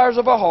desires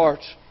of our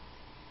heart.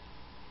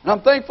 And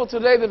I'm thankful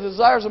today the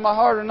desires of my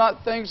heart are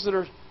not things that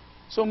are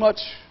so much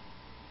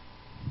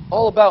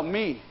all about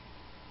me.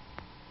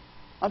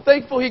 I'm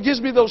thankful He gives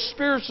me those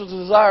spiritual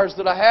desires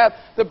that I have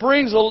that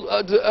brings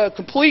a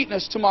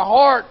completeness to my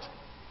heart.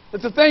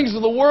 That the things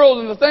of the world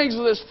and the things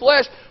of this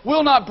flesh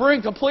will not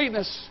bring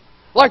completeness.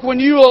 Like when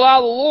you allow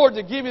the Lord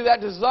to give you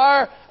that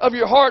desire of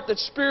your heart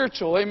that's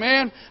spiritual.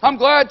 Amen. I'm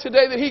glad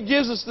today that He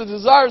gives us the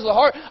desires of the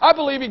heart. I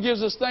believe He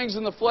gives us things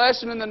in the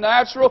flesh and in the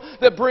natural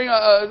that bring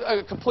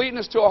a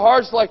completeness to our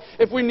hearts. Like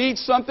if we need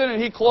something and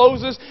He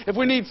clothes us. If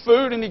we need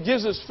food and He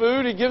gives us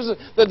food. He gives us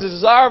the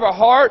desire of our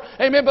heart.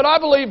 Amen. But I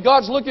believe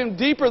God's looking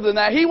deeper than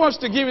that. He wants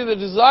to give you the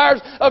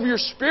desires of your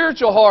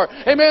spiritual heart.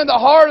 Amen. The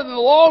heart and the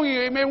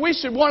longing. Amen. We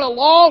should want to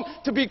long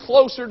to be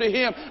closer to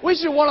Him. We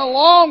should want to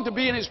long to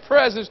be in His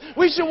presence.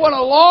 We should want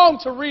to long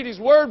to read His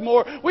Word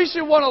more. We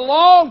should want to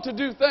long to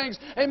do things,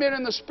 amen,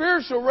 in the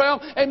spiritual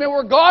realm, amen,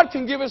 where God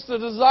can give us the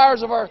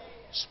desires of our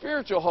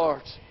spiritual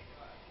heart.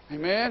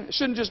 Amen. It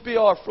shouldn't just be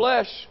our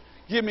flesh.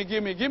 Give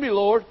me,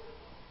 Lord.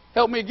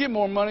 Help me get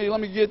more money. Let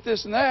me get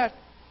this and that.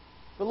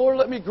 But Lord,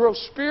 let me grow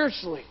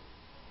spiritually.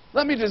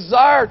 Let me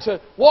desire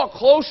to walk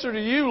closer to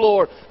You,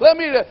 Lord. Let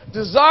me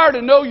desire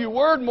to know Your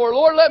Word more.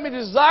 Lord, let me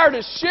desire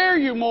to share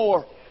You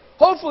more.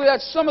 Hopefully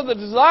that's some of the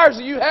desires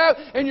that you have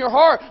in your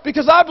heart.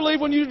 Because I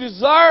believe when you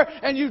desire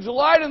and you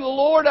delight in the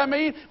Lord,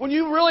 when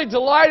you really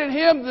delight in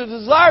Him, the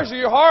desires of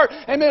your heart,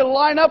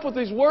 line up with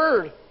His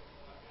Word.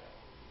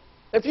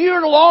 If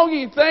you're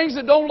longing things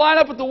that don't line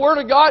up with the Word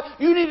of God,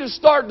 you need to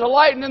start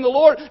delighting in the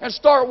Lord and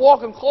start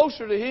walking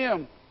closer to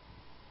Him.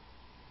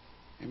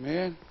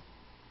 Amen.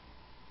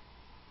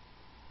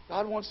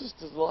 God wants us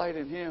to delight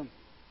in Him.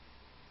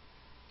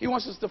 He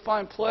wants us to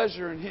find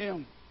pleasure in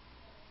Him.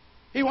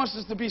 He wants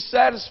us to be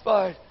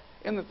satisfied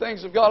in the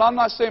things of God. I'm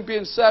not saying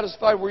being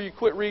satisfied where you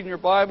quit reading your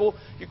Bible,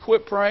 you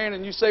quit praying,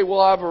 and you say, well,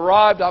 I've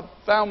arrived, I've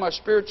found my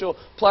spiritual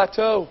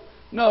plateau.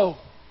 No.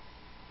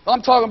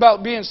 I'm talking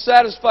about being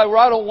satisfied where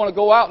I don't want to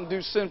go out and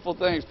do sinful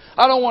things.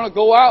 I don't want to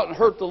go out and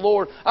hurt the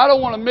Lord. I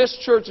don't want to miss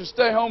church and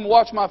stay home and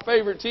watch my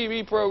favorite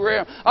TV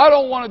program. I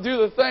don't want to do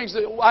the things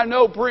that I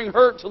know bring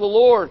hurt to the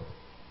Lord.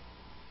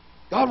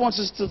 God wants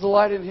us to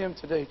delight in Him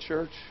today,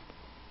 church.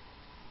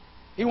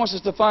 He wants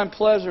us to find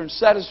pleasure and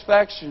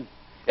satisfaction.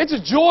 It's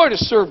a joy to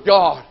serve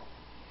God.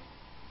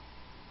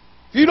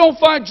 If you don't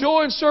find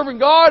joy in serving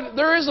God,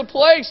 there is a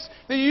place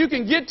that you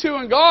can get to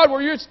in God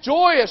where it's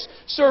joyous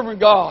serving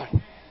God.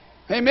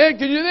 Amen.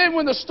 Because then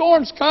when the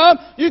storms come,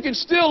 you can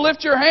still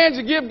lift your hands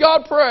and give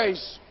God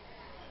praise.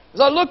 As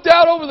I looked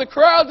out over the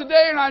crowd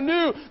today and I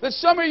knew that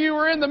some of you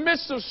were in the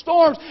midst of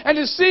storms, and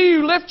to see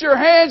you lift your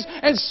hands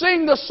and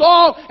sing the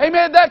song,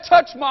 amen, that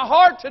touched my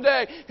heart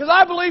today. Because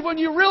I believe when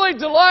you really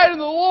delight in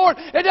the Lord,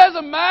 it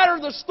doesn't matter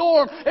the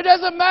storm. It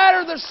doesn't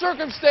matter the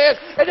circumstance.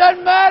 It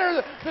doesn't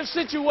matter the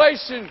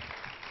situation.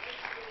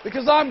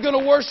 Because I'm going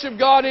to worship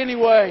God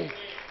anyway.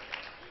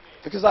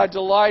 Because I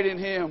delight in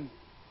Him.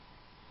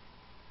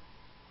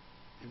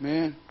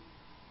 Amen.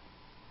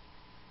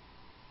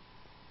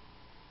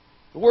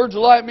 The word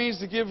delight means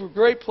to give with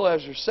great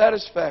pleasure,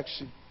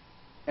 satisfaction,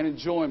 and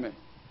enjoyment.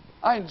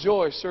 I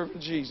enjoy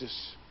serving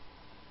Jesus.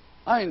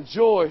 I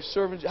enjoy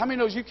serving. How many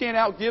knows you can't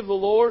outgive the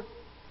Lord?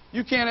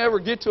 You can't ever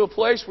get to a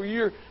place where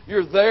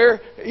you're there.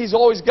 He's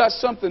always got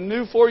something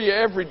new for you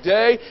every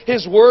day.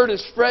 His Word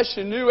is fresh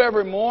and new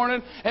every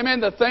morning. Amen.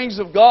 The things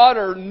of God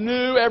are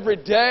new every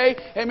day.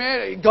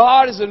 Amen.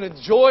 God is an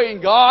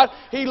enjoying God.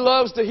 He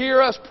loves to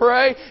hear us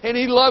pray, and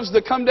He loves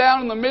to come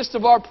down in the midst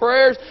of our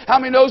prayers. How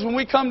many knows when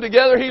we come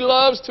together, He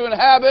loves to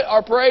inhabit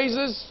our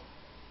praises?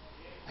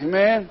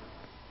 Amen.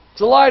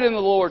 Delight in the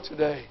Lord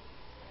today.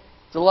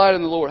 Delight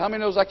in the Lord. How many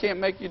knows I can't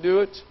make you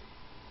do it?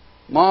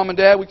 Mom and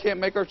Dad, we can't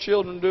make our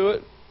children do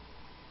it.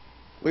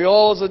 We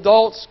all as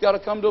adults got to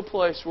come to a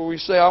place where we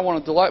say, I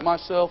want to delight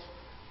myself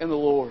in the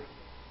Lord.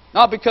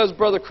 Not because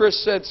Brother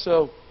Chris said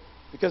so,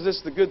 because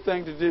it's the good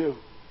thing to do.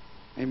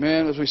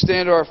 Amen. As we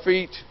stand to our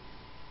feet.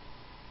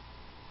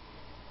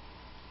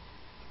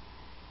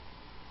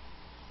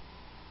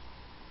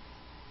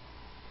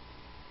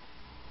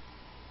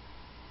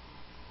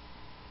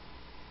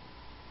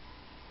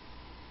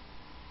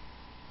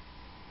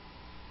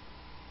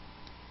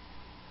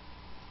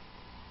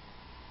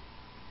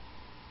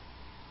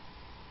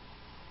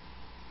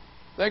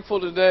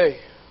 Thankful today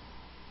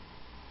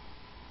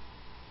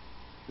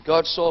that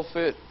God saw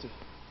fit to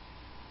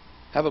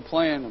have a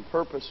plan and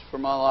purpose for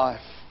my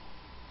life.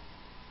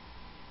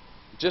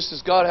 Just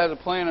as God has a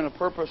plan and a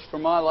purpose for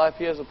my life,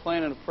 He has a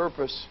plan and a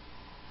purpose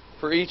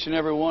for each and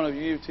every one of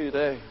you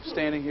today,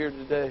 standing here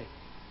today.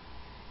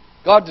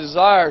 God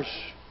desires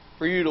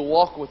for you to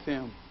walk with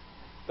Him.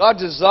 God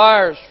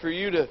desires for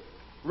you to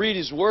read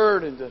His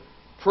Word and to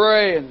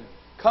pray and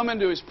come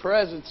into His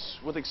presence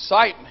with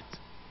excitement.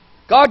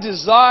 God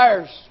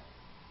desires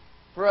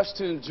for us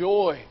to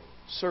enjoy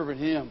serving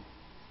Him.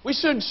 We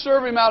shouldn't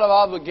serve Him out of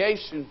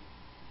obligation.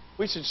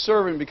 We should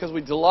serve Him because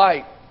we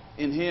delight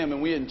in Him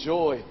and we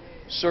enjoy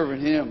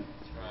serving Him.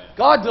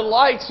 God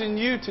delights in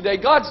you today.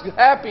 God's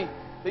happy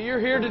that you're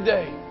here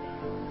today.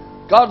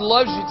 God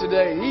loves you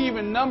today. He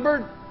even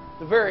numbered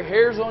the very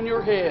hairs on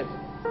your head.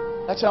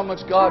 That's how much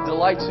God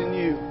delights in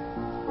you.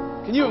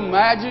 Can you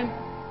imagine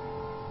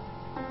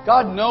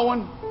God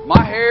knowing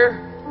my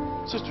hair,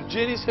 Sister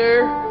Jenny's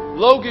hair,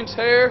 Logan's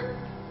hair?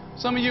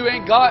 Some of you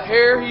ain't got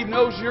hair. He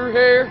knows your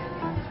hair.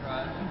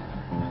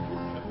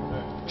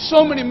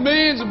 So many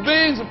millions and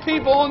billions of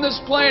people on this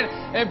planet.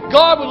 And if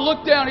God would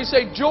look down, He'd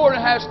say,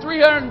 Jordan has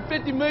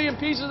 350 million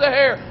pieces of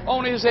hair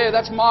on his head.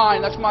 That's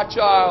mine. That's my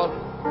child.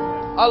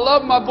 I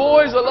love my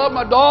boys. I love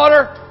my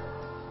daughter.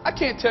 I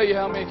can't tell you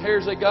how many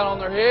hairs they got on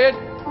their head.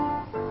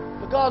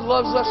 But God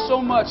loves us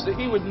so much that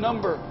He would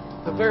number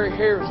the very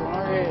hairs on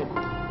our head.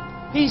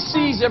 He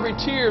sees every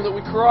tear that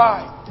we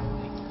cry.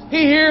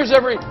 He hears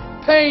every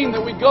pain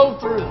that we go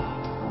through.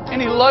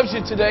 And He loves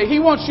you today. He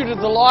wants you to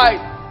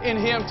delight in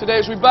Him today.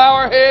 As we bow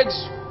our heads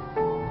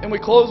and we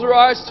close our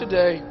eyes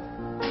today.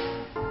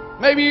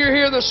 Maybe you're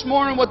here this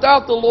morning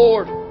without the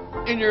Lord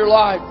in your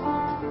life.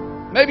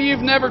 Maybe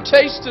you've never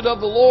tasted of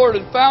the Lord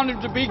and found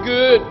Him to be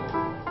good.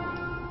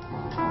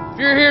 If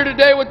you're here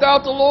today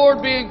without the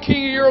Lord being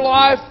King of your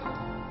life,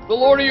 the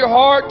Lord of your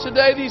heart,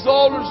 today these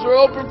altars are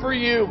open for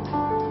you.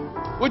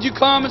 Would you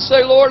come and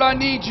say, Lord, I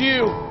need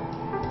You.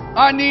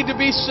 I need to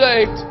be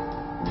saved.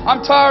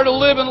 I'm tired of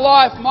living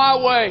life my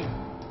way.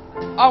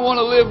 I want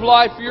to live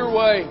life your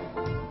way.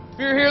 If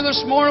you're here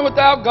this morning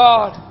without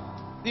God,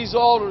 these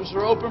altars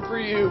are open for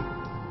you.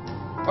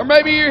 Or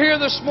maybe you're here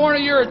this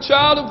morning, you're a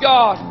child of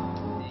God.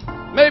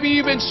 Maybe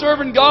you've been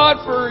serving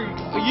God for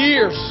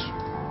years.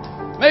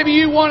 Maybe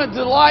you want to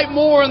delight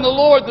more in the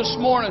Lord this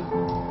morning.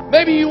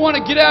 Maybe you want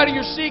to get out of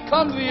your seat,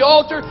 come to the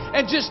altar,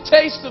 and just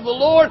taste of the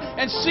Lord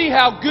and see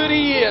how good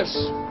He is.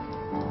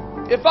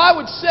 If I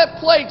would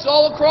set plates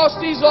all across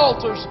these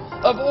altars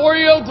of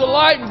Oreo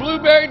Delight and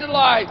Blueberry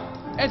Delight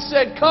and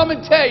said, come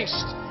and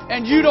taste,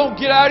 and you don't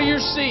get out of your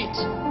seat,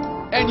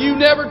 and you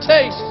never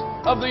taste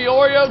of the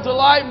Oreo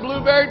Delight and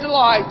Blueberry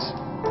Delight,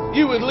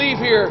 you would leave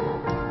here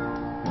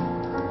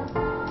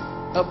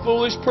a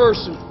foolish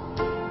person.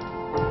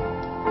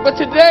 But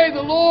today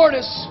the Lord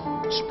has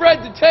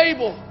spread the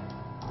table.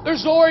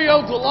 There's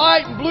Oreo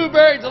Delight and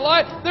Blueberry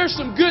Delight. There's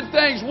some good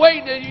things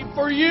waiting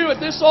for you at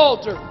this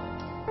altar.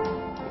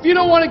 If you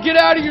don't want to get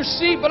out of your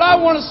seat, but I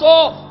want us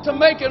all to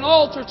make an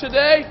altar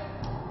today.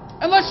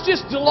 And let's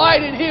just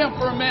delight in Him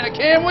for a minute,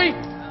 can we?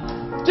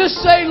 Just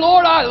say,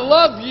 Lord, I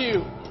love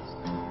you.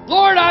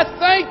 Lord, I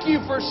thank you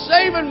for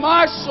saving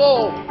my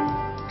soul.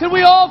 Can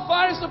we all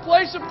find us a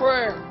place of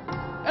prayer?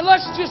 And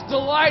let's just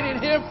delight in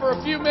Him for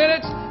a few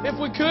minutes, if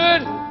we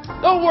could.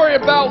 Don't worry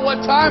about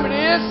what time it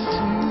is.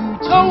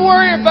 Don't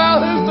worry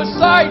about who's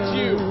beside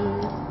you.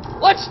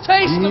 Let's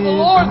taste of the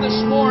Lord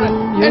this morning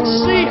and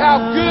see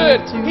how good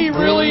He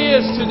really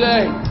is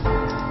today.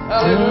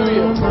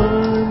 Hallelujah.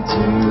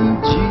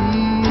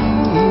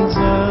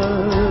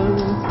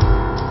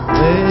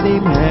 Let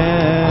Him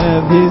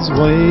have His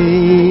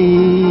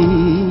way.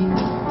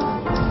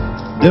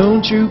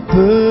 Don't you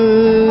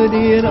put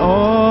it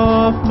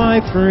off, my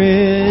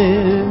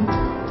friend.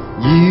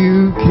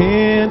 You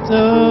can't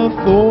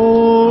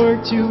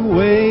afford to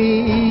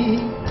wait.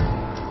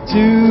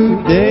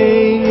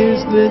 Today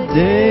is the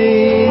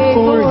day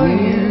for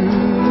you.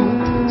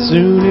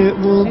 Soon it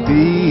will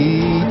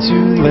be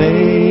too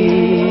late.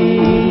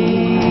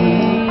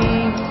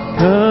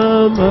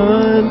 Come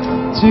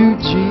unto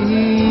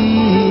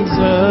Jesus.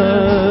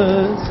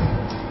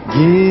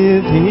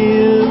 Give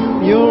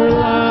Him your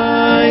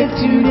life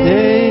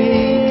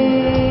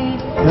today.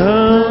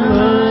 Come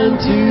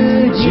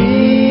unto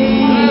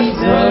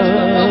Jesus.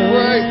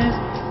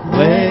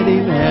 Let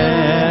Him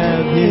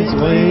have His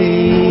way.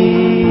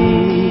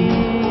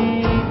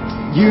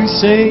 You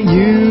say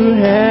you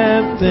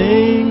have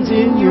things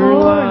in your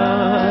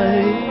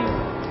life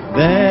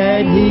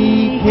that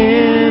He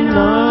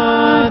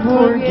cannot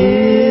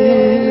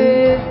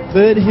forgive,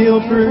 but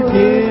He'll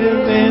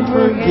forgive and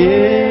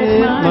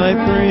forget, my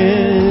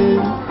friend,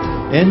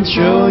 and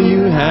show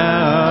you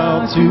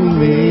how to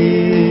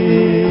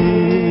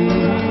live.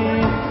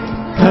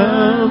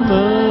 Come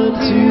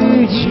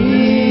unto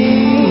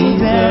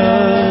Jesus.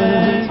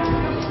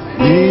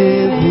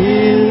 Give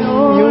Him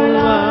your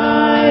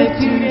life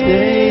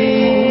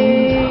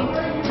today.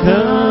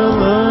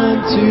 Come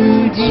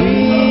unto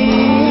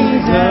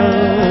Jesus.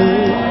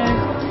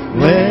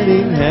 Let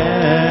Him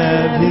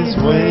have His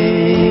way.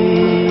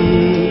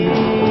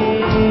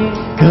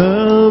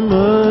 Come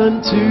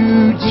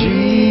unto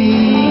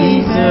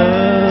Jesus.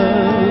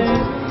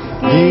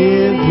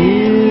 Give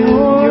Him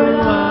your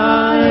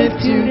life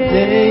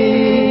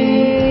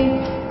today.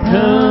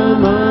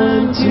 Come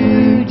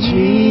unto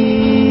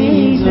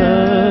Jesus.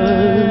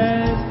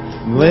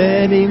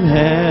 Let Him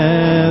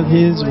have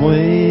His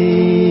way.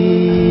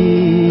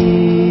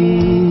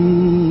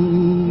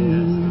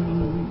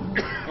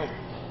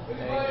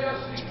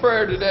 It's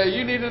prayer today.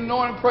 You need an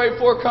anointing to pray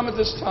for, come at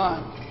this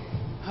time.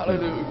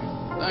 Hallelujah.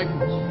 Thank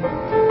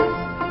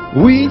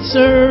you. We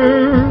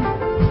serve.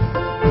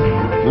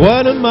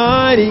 What a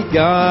mighty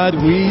God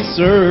we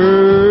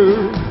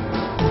serve.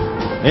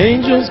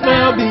 Angels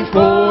bow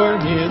before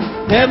Him.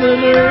 Heaven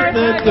and earth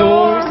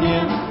adore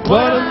Him.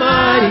 What a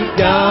mighty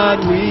God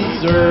we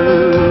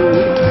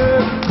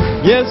serve.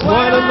 Yes,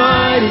 what a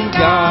mighty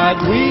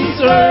God we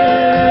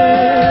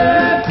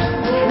serve.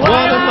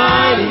 What a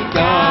mighty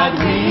God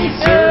we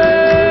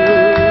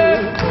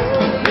serve.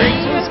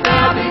 Angels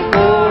bow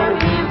before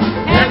Him.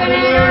 Heaven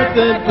and earth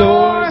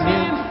adore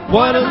Him.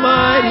 What a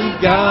mighty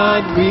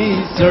God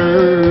we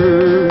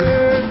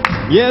serve.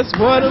 Yes,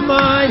 what a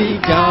mighty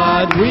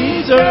God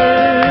we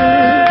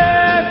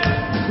serve.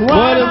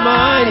 What a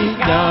mighty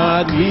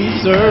God we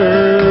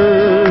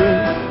serve.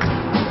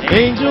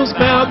 Angels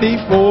bow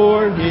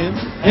before Him.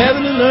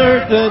 Heaven and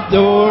earth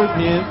adore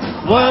Him.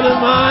 What a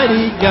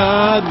mighty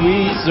God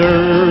we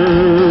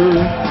serve.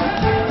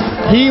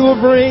 He will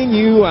bring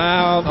you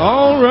out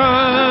all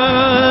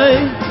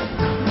right.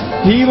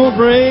 He will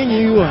bring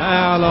you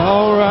out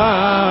all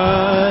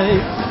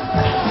right.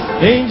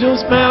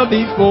 Angels bow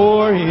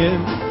before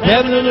Him.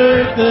 Heaven and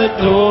earth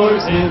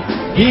adores Him.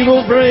 He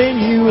will bring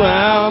you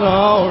out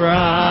all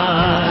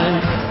right.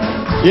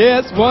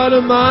 Yes, what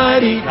a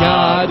mighty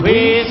God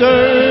we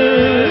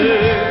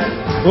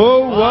serve.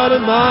 Oh, what a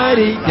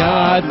mighty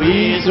God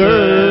we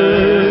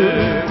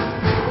serve.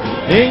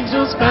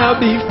 Angels bow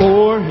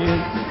before Him.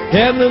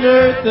 Heaven and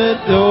earth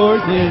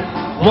adores Him.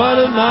 What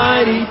a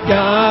mighty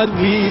God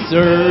we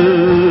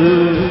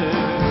serve.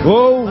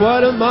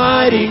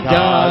 mighty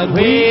God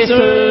we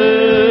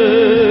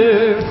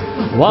serve.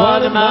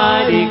 What a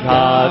mighty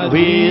God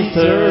we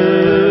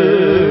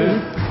serve.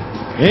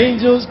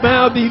 Angels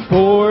bow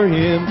before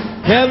Him.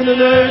 Heaven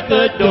and earth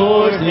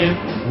adores Him.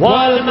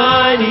 What a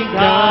mighty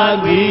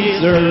God we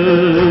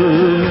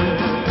serve.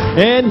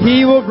 And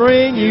He will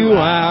bring you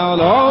out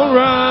all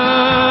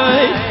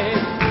right.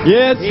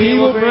 Yes, He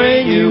will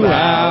bring you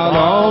out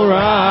all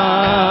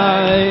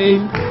right.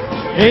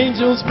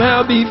 Angels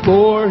bow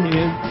before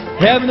Him.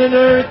 Heaven and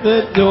earth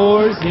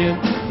adores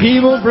Him. He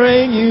will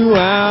bring you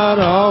out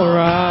all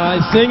right.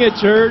 Sing it,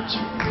 church.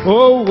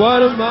 Oh,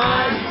 what a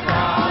mighty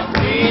God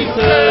we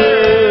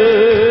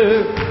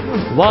serve.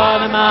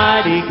 What a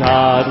mighty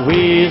God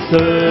we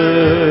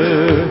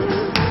serve.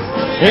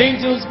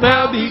 Angels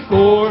bow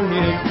before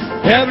Him.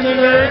 Heaven and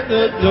earth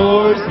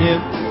adores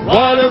Him.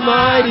 What a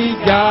mighty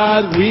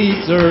God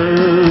we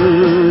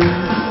serve.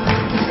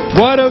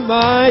 What a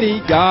mighty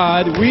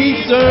God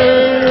we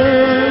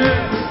serve.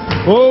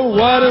 Oh,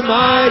 what a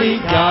mighty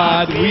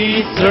God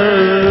we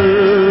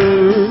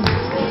serve.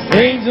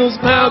 Angels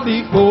bow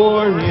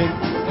before Him.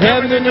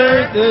 Heaven and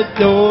earth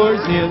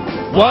adores Him.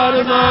 What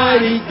a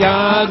mighty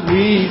God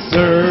we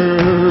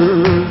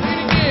serve.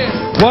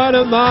 What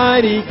a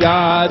mighty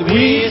God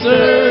we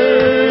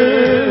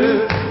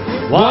serve.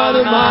 What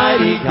a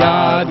mighty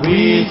God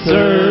we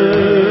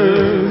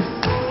serve.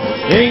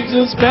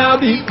 Angels bow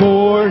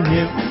before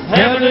Him.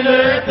 Heaven and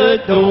earth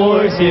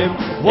adores Him.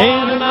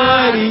 What a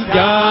mighty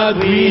God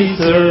we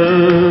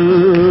serve.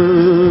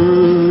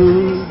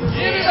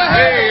 Amen.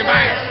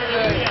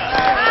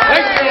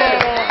 Thank you,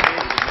 Lord.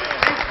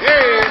 What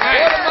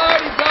a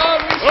mighty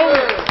God we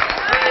serve.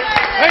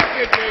 Thank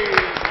you,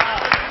 Jesus.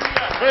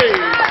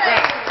 Praise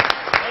God.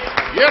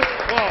 Yes,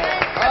 Lord.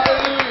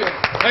 Hallelujah.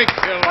 Thank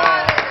you,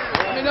 Lord.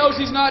 He knows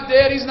He's not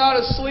dead, He's not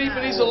asleep,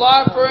 and He's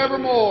alive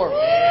forevermore.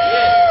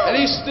 And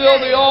He's still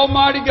the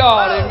Almighty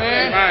God.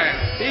 Amen.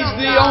 He's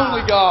the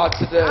only God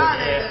today.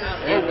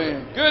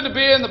 Amen. Good to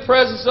be in the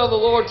presence of the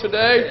Lord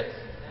today.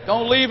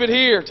 Don't leave it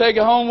here. Take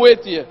it home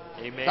with you.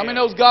 Amen. How many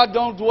knows God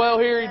don't dwell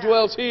here? He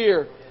dwells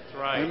here. That's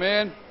right.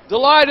 Amen.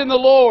 Delight in the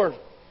Lord.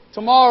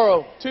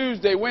 Tomorrow,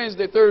 Tuesday,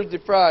 Wednesday, Thursday,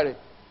 Friday.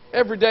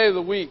 Every day of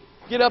the week.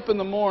 Get up in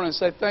the morning and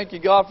say, thank you,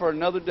 God, for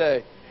another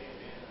day.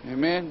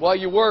 Amen. While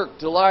you work,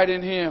 delight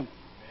in Him.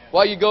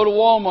 While you go to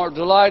Walmart,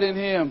 delight in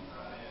Him.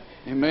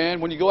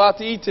 Amen. When you go out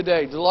to eat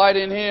today, delight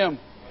in Him.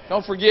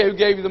 Don't forget who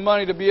gave you the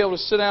money to be able to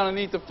sit down and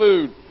eat the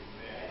food.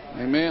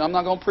 Amen. I'm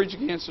not going to preach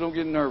again, so don't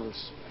get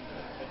nervous.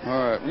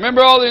 All right.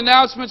 Remember all the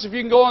announcements. If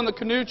you can go on the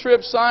canoe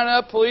trip, sign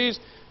up, please.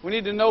 We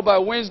need to know by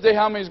Wednesday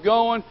how many's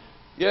going.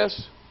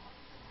 Yes?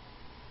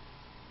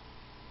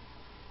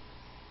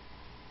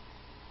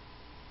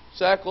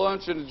 Sack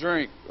lunch and a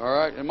drink. All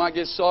right? It might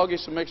get soggy,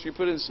 so make sure you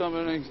put in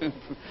something.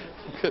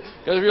 Because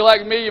if you're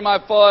like me, you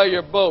might fall out of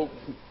your boat.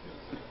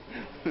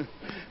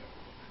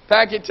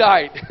 Pack it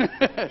tight.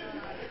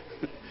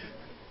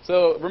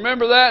 So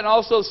remember that, and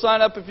also sign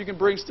up if you can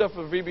bring stuff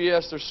for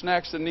VBS. There's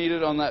snacks that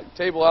needed on that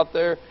table out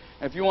there.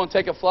 And if you want to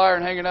take a flyer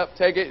and hang it up,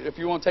 take it. If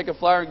you want to take a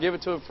flyer and give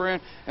it to a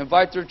friend,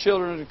 invite their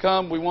children to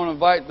come. We want to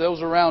invite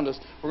those around us.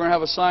 We're going to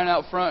have a sign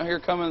out front here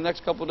coming in the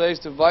next couple of days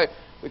to invite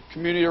the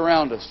community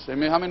around us.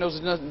 Amen. How many knows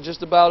it's not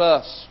just about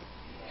us?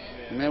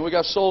 Amen. We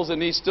got souls that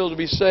need still to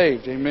be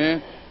saved.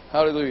 Amen.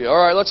 Hallelujah.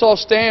 All right, let's all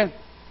stand.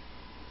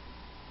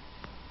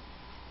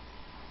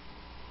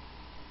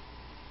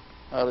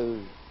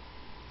 Hallelujah.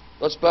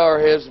 Let's bow our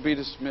heads to be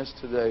dismissed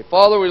today.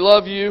 Father, we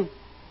love You.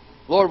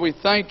 Lord, we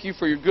thank You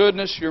for Your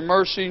goodness, Your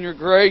mercy, and Your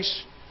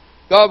grace.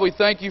 God, we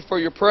thank You for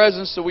Your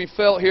presence that we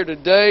felt here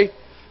today.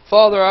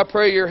 Father, I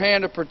pray Your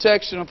hand of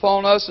protection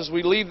upon us as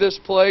we leave this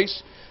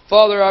place.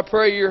 Father, I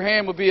pray Your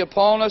hand will be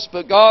upon us.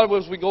 But God,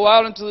 as we go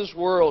out into this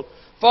world,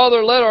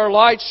 Father, let our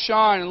lights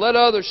shine and let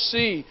others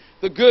see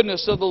the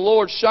goodness of the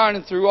Lord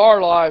shining through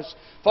our lives.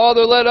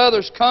 Father, let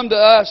others come to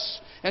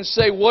us and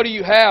say, what do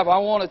You have? I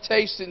want to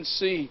taste it and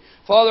see.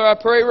 Father, I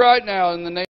pray right now in the name